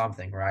want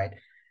something, right?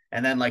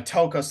 And then like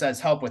Toko says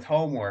help with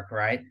homework,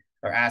 right?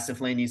 Or asks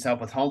if Lain needs help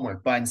with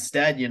homework. But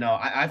instead,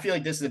 I feel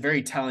like this is a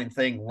very telling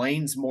thing.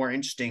 Lain's more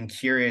interesting,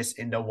 curious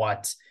into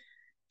what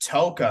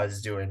Toka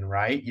is doing,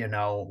 right?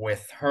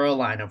 With her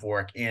line of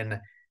work in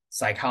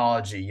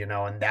psychology,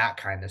 and that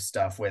kind of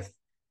stuff, with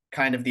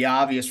kind of the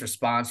obvious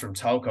response from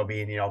Toko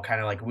being, kind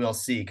of like, we'll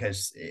see,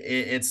 because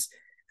it's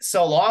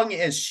so long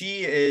as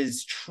she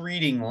is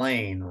treating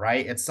Lain,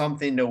 right? It's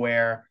something to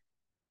where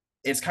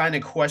it's kind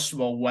of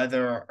questionable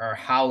whether or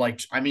how, like,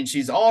 I mean,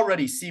 she's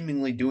already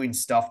seemingly doing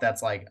stuff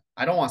that's like,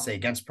 I don't want to say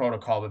against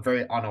protocol, but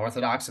very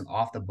unorthodox and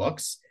off the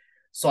books.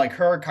 So, like,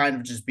 her kind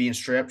of just being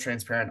straight up,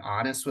 transparent,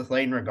 honest with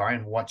Lain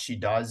regarding what she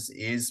does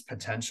is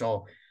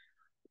potential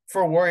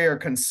for warrior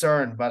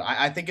concern. But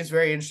I think it's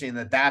very interesting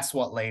that that's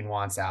what Lain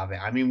wants out of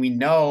it. I mean, we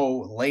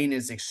know Lain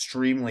is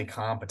extremely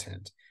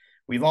competent.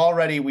 We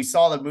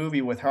saw the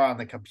movie with her on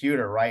the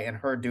computer, right? And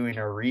her doing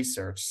her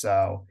research.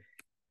 So,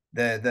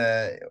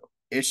 the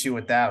issue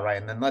with that, right?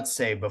 And then let's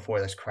say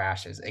before this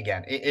crashes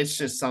again, it's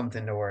just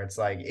something to where it's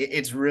like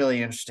it's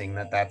really interesting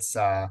that that's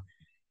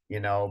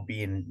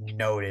being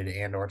noted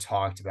and or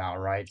talked about,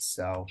 right?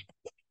 So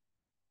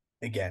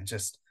again,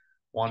 just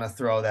want to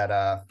throw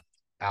that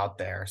out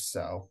there.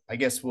 So I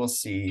guess we'll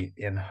see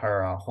in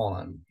her. Hold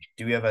on,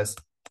 do we have a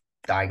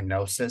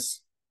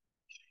diagnosis?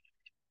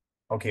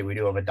 Okay, we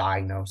do have a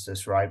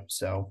diagnosis, right?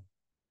 So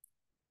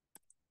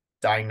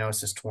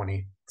diagnosis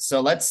 20. So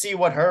let's see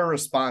what her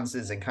response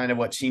is and kind of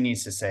what she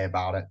needs to say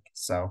about it.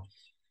 So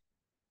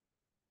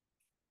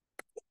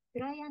ク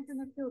ライアント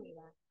の興味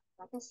は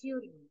私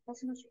よりも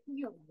私の職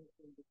業に向い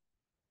ている。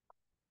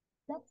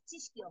医学知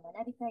識を学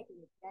びたいと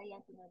いうクライア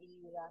ントの理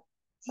由は、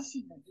自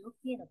身の病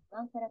気への不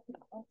安から来る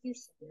困窮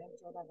者と延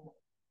長だが、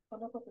こ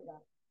のこと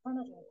が彼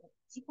女にとって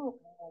自己を考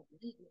え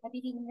ていいリハビ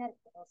リになる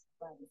可能性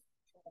がある。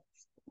承諾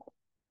している。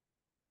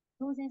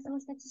当然そう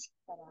した知識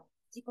から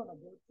自己の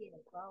病気への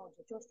不安を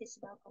助長してし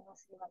まう可能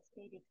性は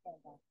否定できな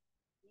いが、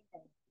現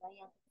在のクライ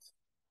アント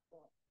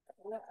と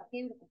それを避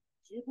けうることは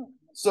十分可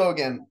能。So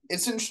again,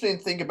 it's interesting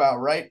to think about,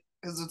 right?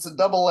 Because it's a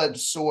double-edged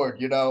sword,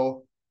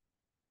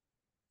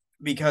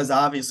 because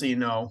obviously,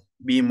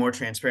 being more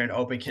transparent,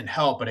 open can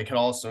help, but it could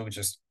also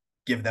just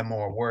give them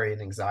more worry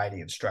and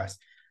anxiety and stress.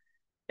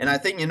 And I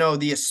think,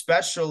 the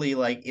especially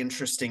like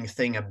interesting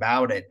thing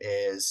about it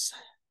is,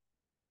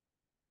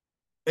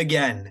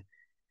 again,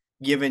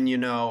 given,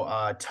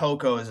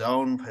 Toko's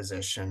own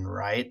position,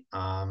 right?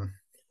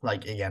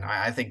 Like again,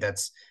 I think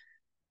that's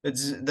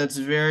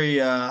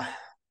very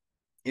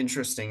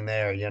interesting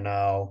there,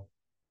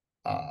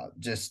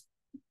 just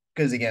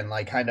because again,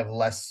 like kind of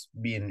less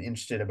being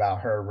interested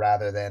about her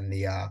rather than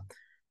the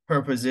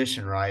her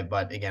position, right?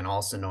 But again,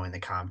 also knowing the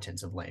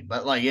competence of Lain.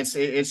 But like it's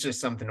just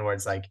something where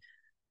it's like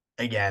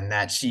again,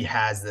 that she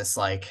has this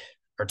like,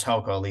 or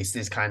Toko at least,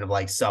 is kind of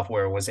like stuff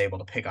where it was able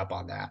to pick up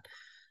on that.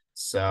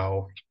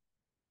 So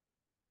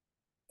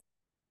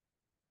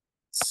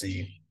let's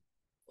see.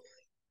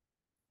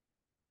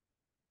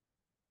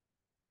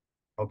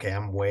 Okay,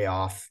 I'm way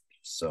off.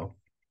 So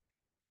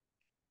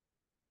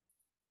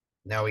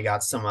now we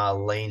got some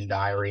Lain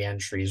diary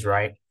entries,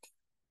 right?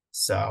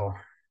 So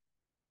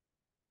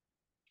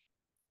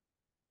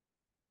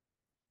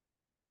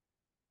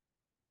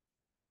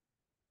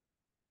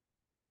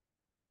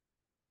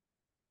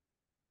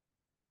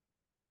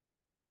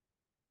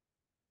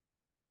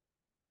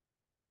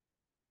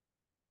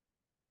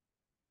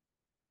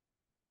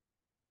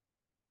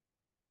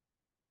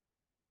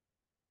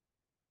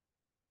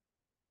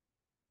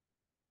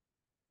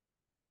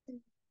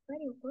ぱ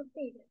り怒っ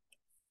ている。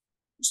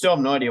still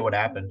have no idea what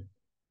happened.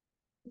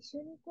 一緒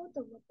に行こう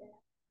と思ったら、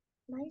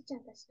まゆちゃ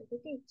んたちと出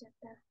て行っちゃっ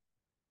た。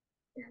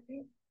ダ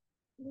メ。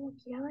もう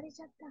嫌われ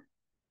ちゃった。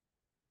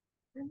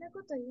あんなこ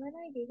と言わ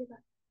ないでいれば、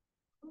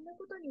こんな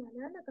ことには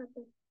ならなかった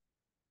の。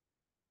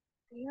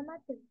謝っ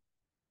ても、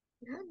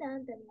なんであ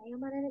んたに謝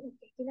られなきゃ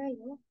いけない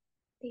のっ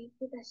て言っ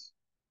てたし、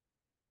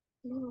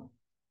も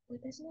う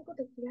私のこ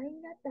と嫌い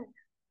になったんだ。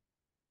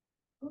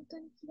本当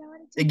に嫌わ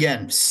れちゃった。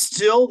Again,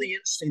 still the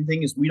interesting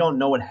thing is we don't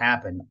know what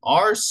happened.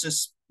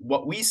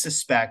 What we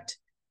suspect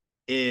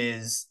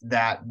is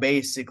that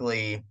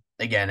basically,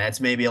 again,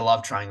 it's maybe a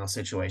love triangle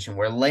situation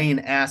where Lain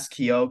asked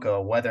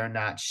Kyoko whether or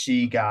not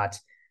she got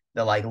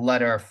the like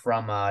letter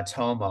from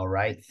Tomo,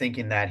 right?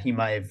 Thinking that he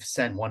might have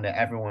sent one to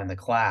everyone in the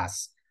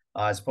class,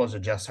 as opposed to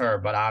just her.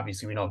 But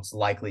obviously, we know it's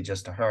likely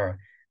just to her.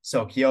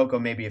 So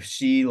Kyoko, maybe if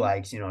she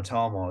likes,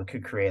 Tomo, it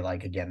could create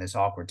like again this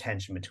awkward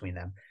tension between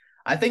them.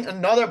 I think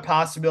another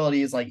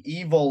possibility is like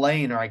evil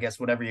Lain, or I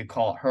guess whatever you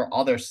call it, her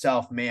other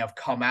self may have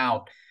come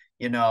out,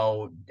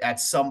 at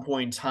some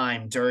point in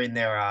time during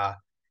their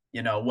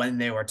when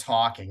they were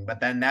talking. But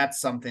then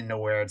that's something to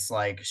where it's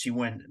like she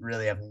wouldn't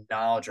really have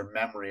knowledge or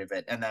memory of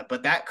it.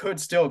 But that could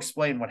still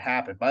explain what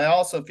happened. But I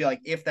also feel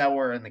like if that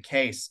were in the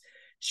case,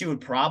 she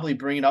would probably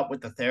bring it up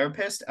with the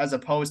therapist as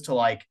opposed to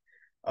like,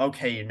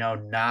 okay,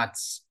 not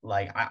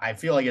like I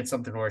feel like it's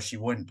something where she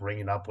wouldn't bring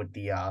it up with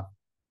the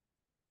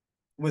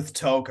with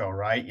Toko,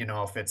 right?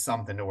 If it's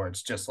something to where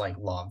it's just like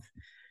love,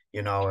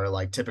 or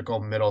like typical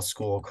middle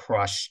school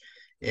crush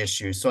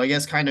issues. So I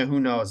guess kind of who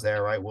knows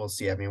there, right? We'll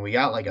see. I mean, we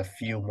got like a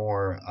few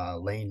more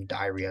Lain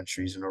diary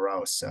entries in a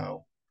row.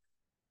 So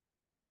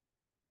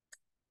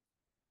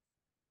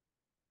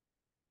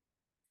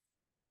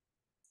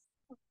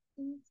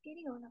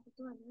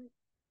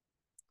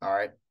all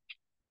right.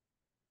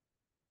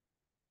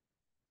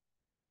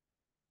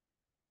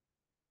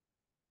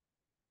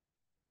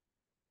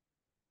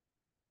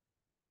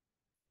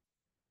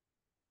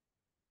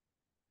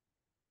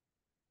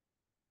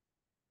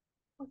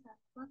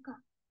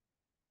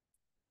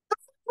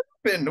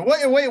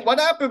 Wait, what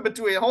happened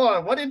between hold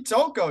on, what did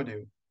Toko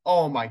do?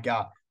 Oh my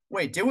god.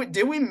 Wait,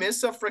 did we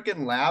miss a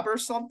freaking lab or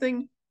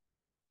something?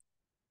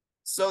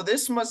 So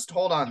this must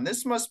hold on.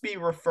 This must be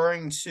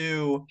referring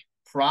to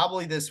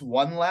probably this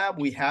one lab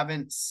we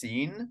haven't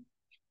seen.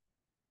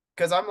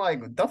 Because I'm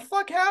like, what the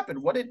fuck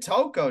happened? What did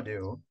Toko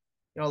do?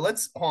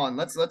 Let's hold on.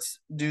 Let's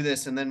do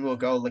this and then we'll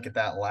go look at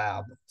that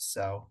lab.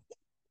 So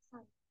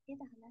hold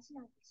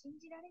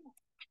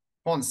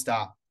on,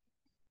 stop.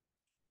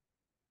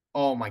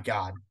 Oh my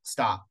god,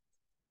 stop.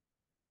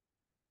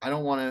 I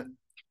don't want to.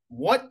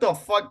 What the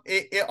fuck?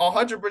 It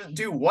 100%.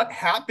 Dude, what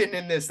happened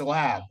in this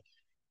lab?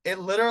 It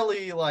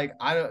literally like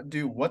I don't.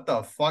 Dude, what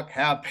the fuck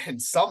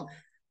happened?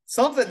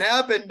 Something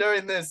happened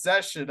during this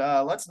session.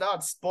 Let's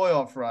not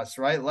spoil for us,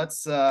 right?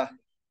 Let's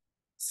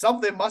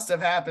something must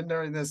have happened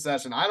during this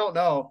session. I don't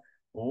know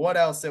what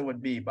else it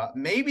would be, but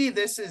maybe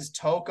this is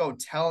Toko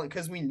telling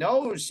because we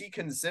know she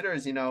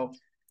considers,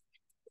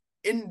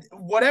 in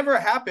whatever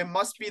happened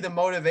must be the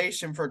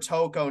motivation for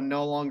Toko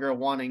no longer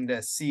wanting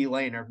to see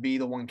Lain or be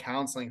the one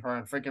counseling her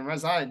and freaking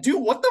resign.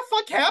 Dude, what the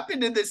fuck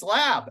happened in this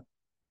lab?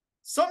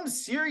 Some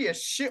serious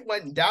shit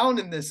went down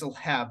in this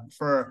lab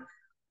for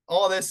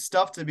all this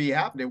stuff to be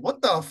happening.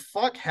 What the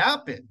fuck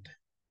happened?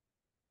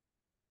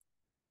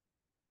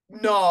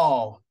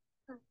 No.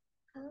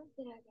 カウン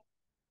セラーで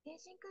精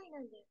神科医な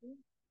んだよね。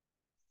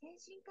精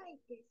神科医っ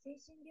て精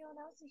神病を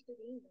治す人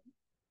でいいの？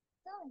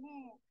そう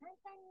ね、簡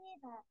単に言え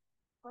ば、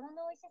心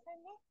のお医者さ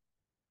んね。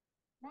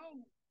前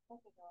に言っ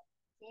たけど、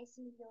精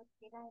神病っ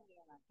て概念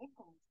は結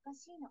構難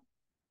しいの。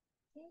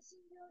精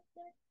神病っ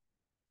て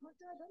本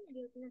当はどんな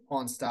病気なの？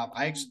 Hold on, stop.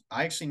 I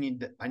actually need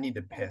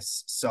to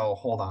piss. So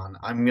hold on.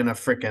 I'm gonna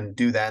freaking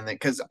do that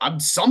because I'm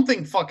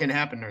something fucking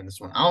happened during this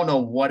one. I don't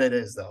know what it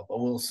is though, but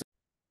we'll see.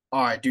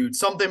 All right, dude.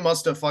 Something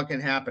must have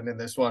fucking happened in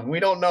this one. We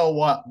don't know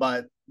what,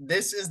 but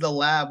this is the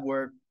lab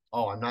where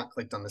oh, I'm not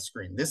clicked on the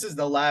screen. This is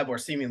the lab where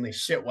seemingly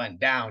shit went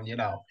down.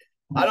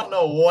 I don't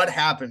know what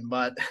happened,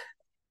 but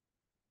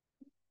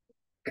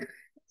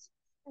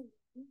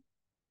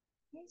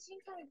精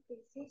神科医って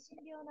精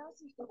神病を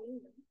治す人でい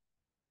いの？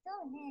そ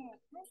うね、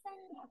簡単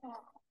に言えば、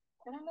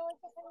心のお医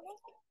者さんね。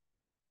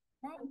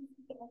前に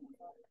言ったけ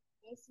ど、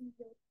精神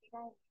病って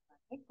概念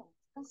は結構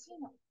難しい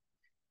の。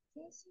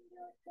精神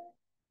病って、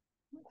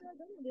本当は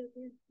どんな病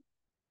気な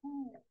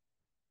の？うん。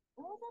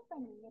大雑把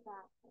に言え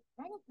ば、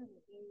何かの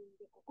原因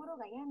で心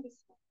が病んで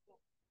しまって、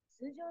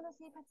通常の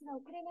生活が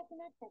送れなく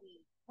なったり、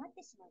なっ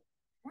てしまう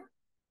かな。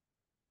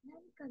何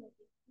かの病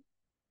気？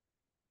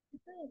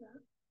例えば、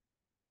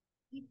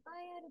いっぱ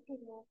いあるけ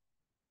ど、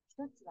一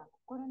つは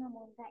心の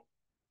問題。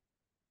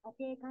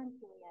家庭環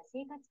境や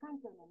生活環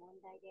境の問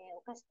題で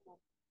おかしくな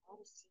ることもあ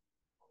るし、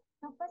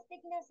突発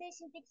的な精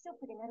神的ショッ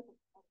クでなるこ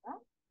とも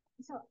あるわ。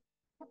そう。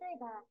例え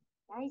ば、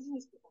大事に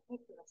してたペ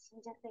ットが死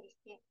んじゃったり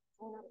して、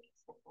そうなるケー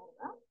スだってある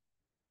わ。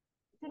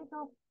それ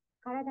と、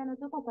体の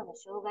どこかの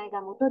障害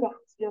が元で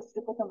発病す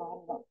ることもあ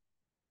るの。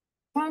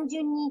単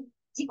純に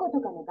事故と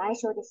かの外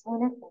傷でそう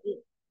なったり、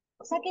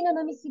お酒の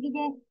飲みすぎで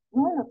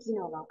脳の機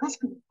能がおかし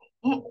くなっ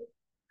たりね。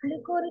ア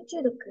ルコール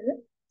中毒？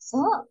そ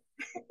う。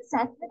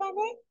さすが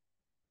ね。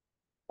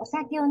お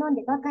酒を飲ん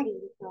でばかりい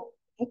ると、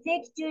血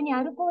液中に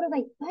アルコールが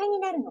いっぱいに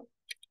なるの。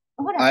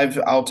ほら、I'll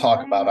酔っ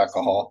talk 払い about のく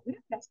せに alcohol. フラ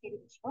フラしてる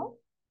でしょ？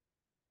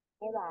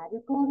では、ア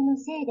ルコールの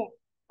せいで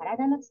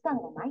体の器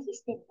官が麻痺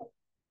してるの。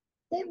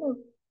でも、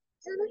普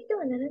通の人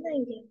はならない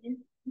んだよね。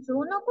そ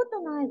んなこと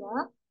ない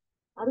わ。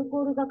アル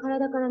コールが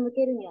体から抜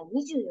けるには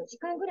24時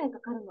間ぐらいか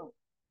かるの。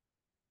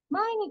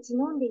毎日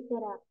飲んでいた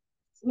ら、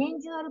一年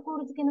中アルコー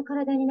ル漬けの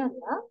体になる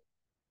わ。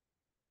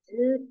ず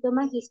ーっと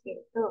麻痺して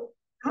ると、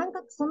感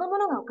覚そのも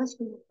のがおかし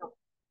くなるの。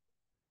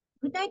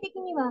具体的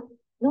には、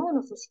脳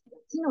の組織が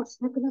機能し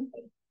なくなった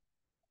り。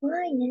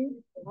怖いね。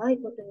怖い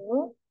こと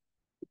よ。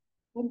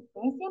でも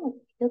先生も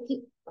時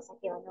々お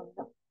酒を飲む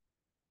の。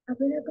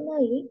危なくな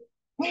い？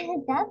多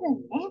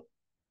分ね。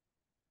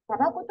タ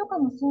バコとか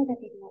もそうだ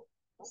けど、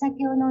お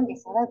酒を飲んで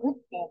騒ぐっ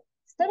て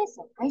ストレス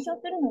を解消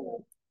するの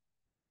よ。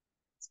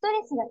スト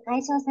レスが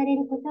解消され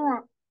ること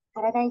は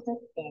体にとっ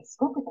てす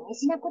ごく大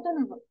事なこと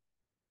なの。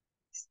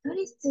スト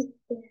レスっ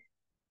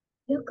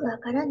てよくわ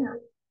からない。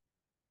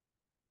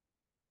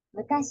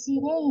昔、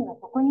レインは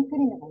ここに来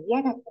るのが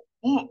嫌だった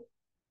ね。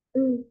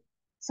うん。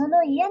そ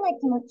の嫌な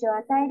気持ちを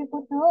与える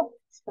ことを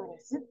ストレ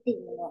スってい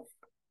うの。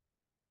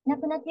亡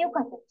くなってよ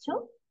かったでし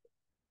ょ？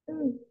う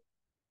ん。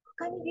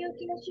他に病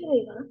気の種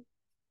類は？ちょっ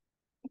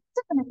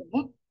と待って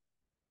ね。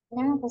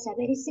なんか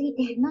喋りすぎ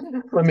て喉が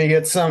Let me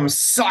get some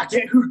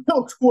sake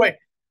real quick.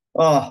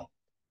 Oh,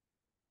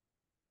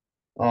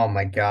 oh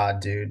my god,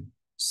 dude.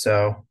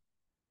 So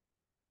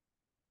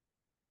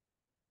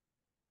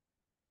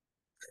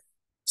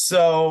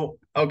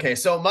okay,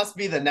 so it must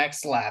be the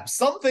next lab.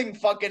 Something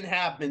fucking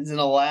happens in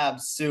a lab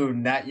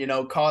soon that,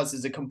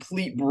 causes a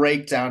complete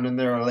breakdown in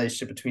the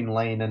relationship between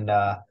Lane and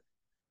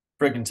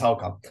friggin'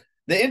 Toko.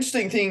 The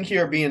interesting thing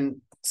here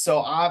being so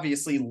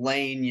obviously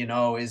Lane,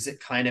 is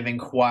kind of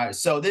inquire.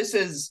 So this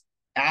is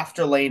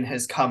after Lane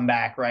has come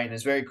back, right, and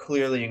is very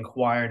clearly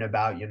inquiring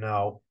about,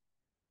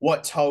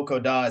 what Toko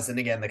does. And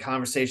again, the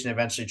conversation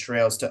eventually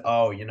trails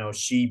to,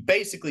 she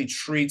basically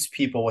treats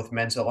people with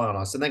mental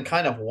illness and then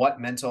kind of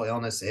what mental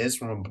illness is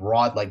from a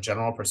broad, like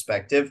general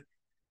perspective.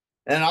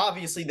 And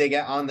obviously they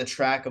get on the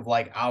track of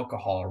like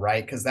alcohol,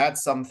 right? Because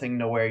that's something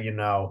to where,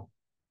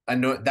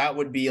 that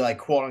would be like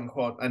quote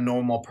unquote a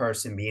normal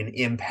person being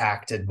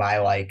impacted by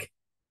like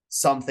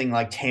something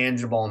like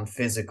tangible and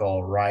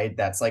physical, right?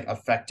 That's like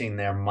affecting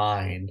their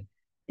mind,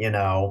 you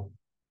know,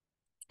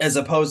 as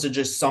opposed to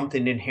just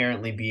something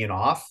inherently being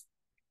off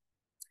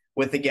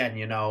with again,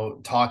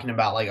 talking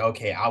about like,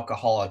 okay,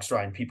 alcoholics,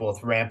 right? And people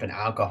with rampant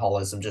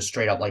alcoholism just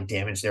straight up like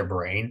damage their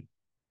brain.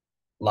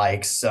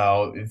 Like,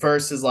 so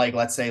versus like,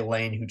 let's say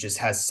Lane, who just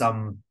has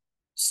some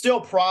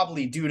still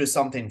probably due to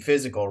something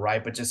physical,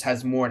 right? But just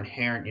has more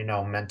inherent,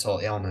 mental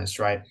illness,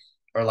 right?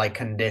 Or like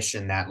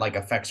condition that like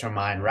affects her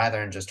mind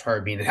rather than just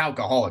her being an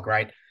alcoholic,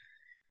 right?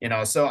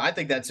 So I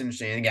think that's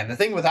interesting. And again, the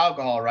thing with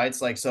alcohol, right?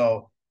 It's like,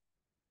 so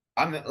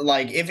I'm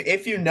like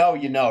if you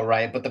know,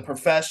 right? But the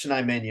profession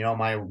I'm in,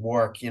 my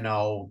work,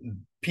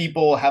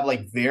 people have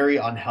like very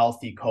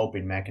unhealthy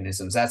coping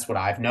mechanisms. That's what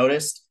I've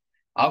noticed.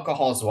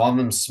 Alcohol is one of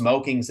them,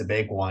 smoking's a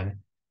big one.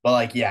 But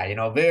like,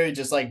 yeah, very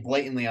just like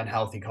blatantly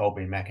unhealthy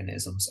coping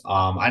mechanisms.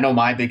 I know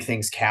my big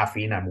thing's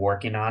caffeine. I'm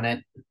working on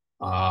it.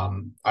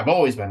 I've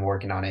always been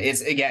working on it.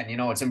 It's again,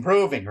 it's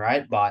improving,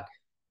 right? But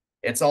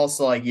it's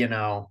also like,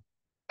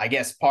 I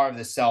guess part of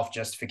the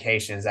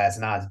self-justification is that it's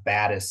not as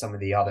bad as some of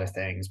the other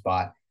things,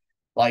 but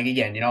like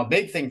again,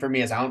 big thing for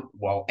me is I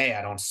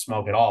don't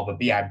smoke at all, but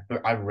B, I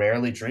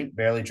rarely drink,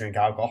 barely drink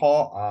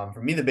alcohol.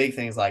 For me, the big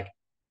thing is like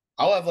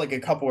I'll have like a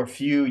couple or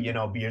few,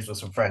 beers with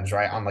some friends,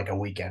 right, on like a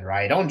weekend,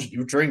 right? I don't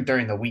drink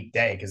during the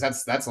weekday because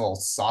that's a little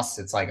sus.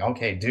 It's like,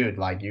 okay, dude,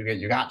 like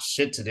you got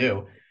shit to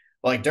do.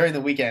 Like during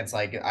the weekends,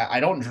 like I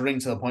don't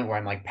drink to the point where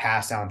I'm like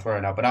passed out and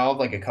throwing up, but I'll have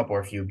like a couple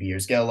or few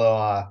beers, get a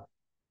little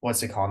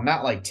what's it called?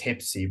 Not like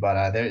tipsy,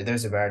 but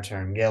there's a better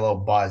term, get a little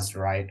buzzed,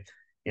 right?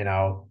 You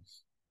know,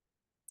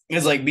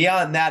 it's like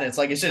beyond that, it's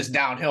like it's just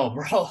downhill,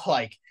 bro.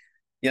 Like,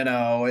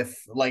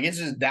 if like it's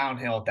just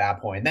downhill at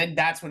that point, then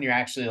that's when you're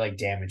actually like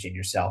damaging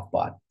yourself.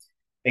 But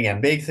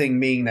again, big thing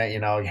being that,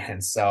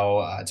 again,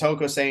 so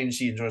Toko saying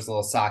she enjoys a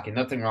little sake,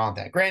 nothing wrong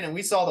with that. Granted,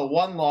 we saw the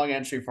one long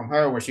entry from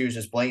her where she was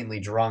just blatantly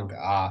drunk,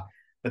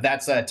 but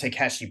that's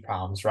Takeshi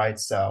problems, right?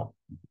 So,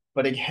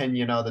 but again,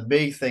 the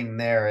big thing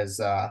there is,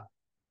 yeah,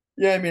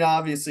 I mean,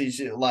 obviously,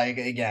 like,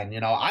 again,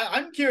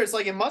 I'm curious,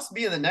 like, it must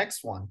be in the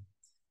next one.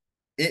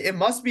 It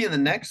must be in the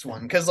next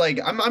one because like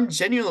I'm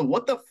genuinely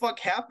what the fuck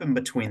happened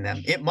between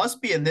them? It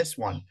must be in this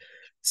one.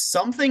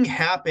 Something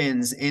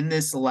happens in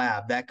this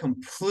lab that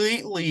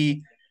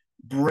completely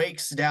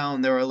breaks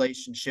down the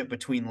relationship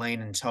between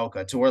Lain and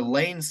Toka to where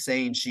Lain's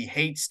saying she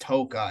hates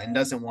Toka and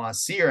doesn't want to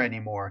see her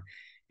anymore.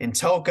 And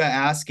Toka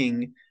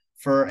asking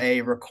for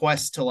a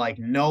request to like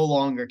no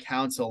longer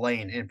counsel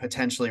Lain and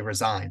potentially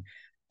resign.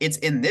 It's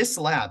in this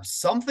lab.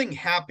 Something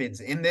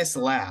happens in this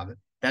lab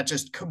that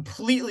just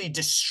completely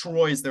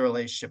destroys the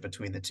relationship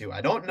between the two. I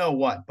don't know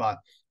what, but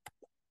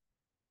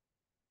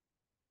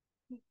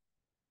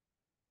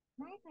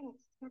前から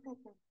聞きたかっ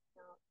たんだけ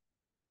ど、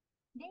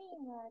レイ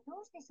ンはど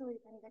うしてそういう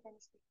髪型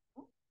にしてる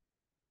の？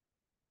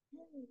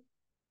うん、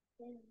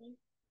だよね。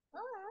あ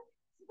あ、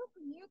すごく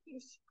似合って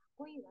るし、かっ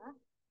こいいわ。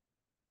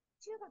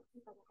中学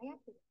とかで流行っ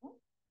てるの？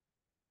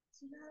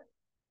違う。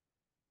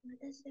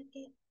私だ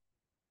け。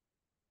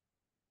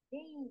レ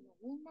インも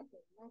みんなと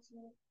同じ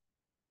に、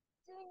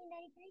普通にな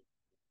りたいって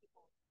言ってた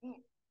よ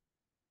ね。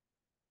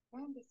な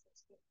んでそう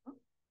してるの？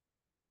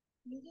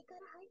右か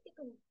ら入って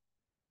くる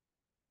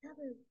の。多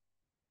分、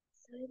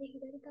それで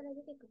左から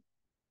出てくる。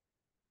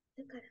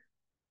だから、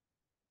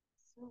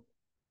そう。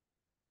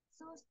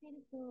そうして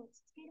ると落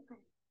ち着けるか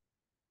ら。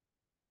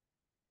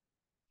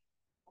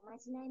おま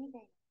じないみた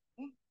い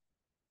なね。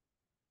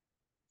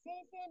先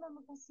生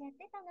も昔やっ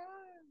てたな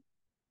ぁ。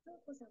そう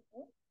こさん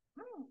もう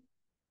ん。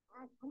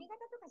あ、髪型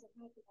とかじゃ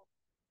ないけど、う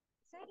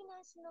さぎの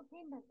足の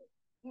ペンダント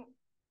ね。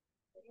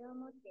それを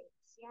持って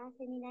幸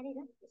せになれ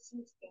るって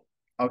信じて、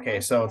okay, 毎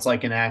日 so や it's って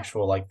like る an の。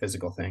actual like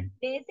physical thing.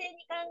 冷静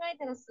に考え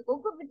たらすご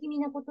く不気味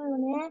なことよ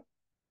ね。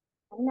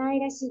あんな愛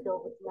らしい動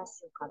物な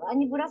しをカバン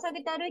にぶら下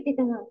げて歩いて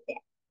たなん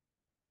て。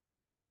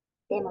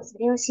でもそ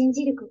れを信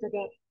じること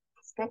で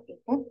助かってい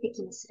たって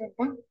気もするん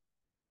だ。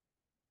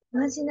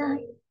まじな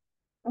い。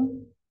う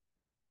ん。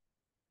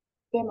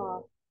で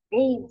も、レ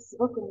インもす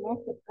ごく似合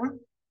ってるか？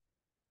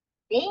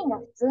レインが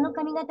普通の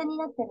髪型に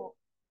なったら、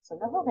そ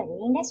の方がレ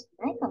インらしく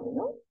ないかも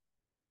よ。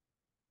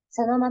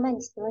そのまま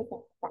にしておいた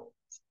方がきっ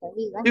と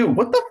いいわ。Dude,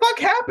 what the fuck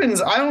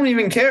happens? I don't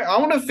even care. I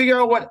want to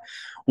figure out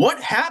what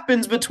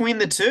happens between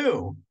the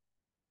two.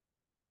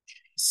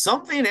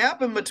 Something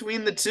happened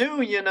between the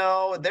two.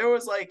 There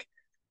was like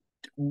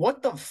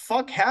what the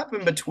fuck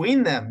happened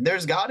between them?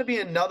 There's got to be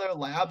another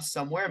lab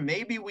somewhere.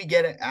 Maybe we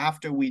get it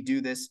after we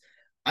do this.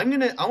 I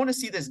want to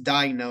see this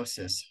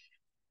diagnosis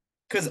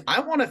because I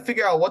want to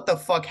figure out what the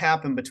fuck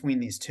happened between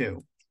these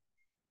two.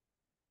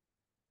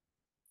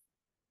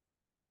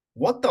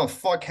 What the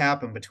fuck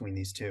happened between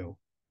these two?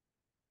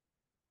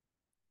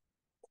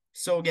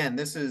 So again,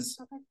 this is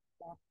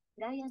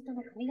クライアント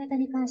の髪型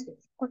に関して聞く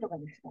ことが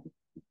できた。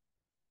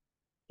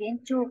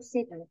幻聴を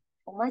防ぐ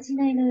おまじ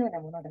ないのような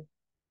ものだ。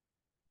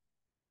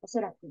おそ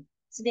らく、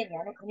すでに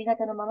あの髪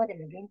型のままで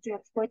も幻聴は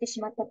聞こえて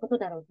しまったこと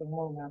だろうと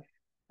思うが、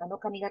あの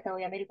髪型を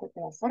やめるこ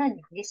とはさら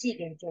に激しい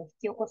幻聴を引き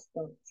起こす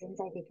と潜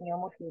在的に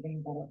思っている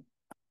のだろ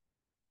う。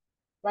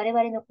我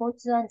々の交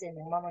通安全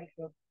のお守り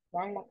と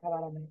何ら変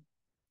わらない。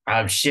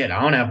oh shit,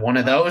 I don't have one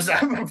of those. 危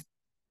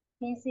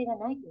険性が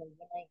ないとは言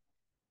えない。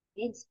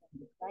現時点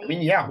でクラ I イア mean, ン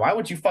ト yeah, why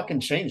would you fucking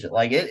change it?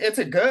 Like it's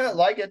a good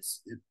like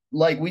it's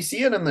like we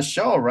see it in the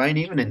show, right?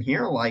 Even in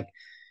here, like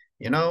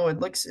it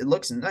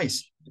looks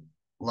nice.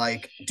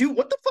 Like, dude,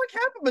 what the fuck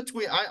happened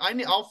between?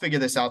 I'll figure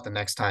this out the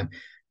next time,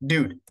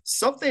 dude.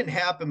 Something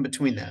happened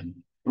between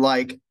them.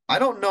 Like, I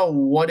don't know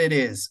what it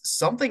is.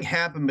 Something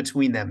happened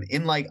between them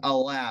in like a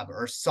lab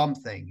or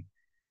something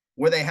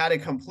where they had a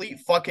complete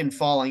fucking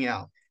falling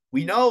out.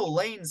 We know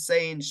Lane's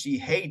saying she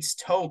hates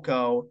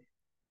Toko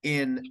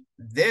in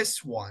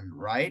this one,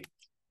 right?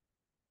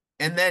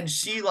 And then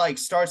she like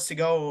starts to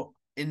go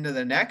into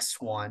the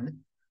next one.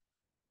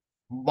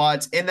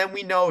 But and then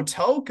we know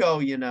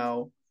Toko,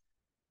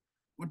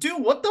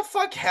 dude, what the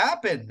fuck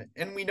happened?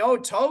 And we know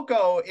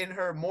Toko in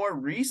her more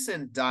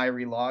recent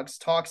diary logs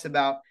talks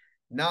about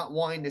not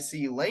wanting to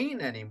see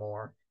Lain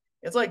anymore.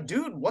 It's like,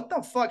 dude, what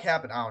the fuck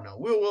happened? I don't know.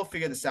 We'll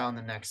figure this out in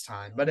the next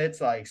time. But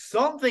it's like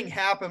something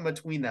happened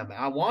between them.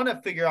 I want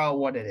to figure out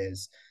what it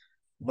is.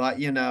 But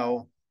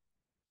I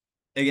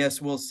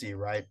guess we'll see,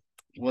 right?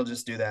 We'll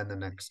just do that in the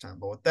next time.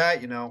 But with that,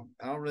 I don't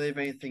really have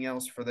anything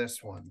else for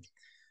this one.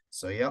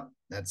 So, yep,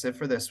 that's it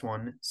for this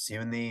one. See you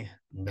in the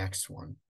next one.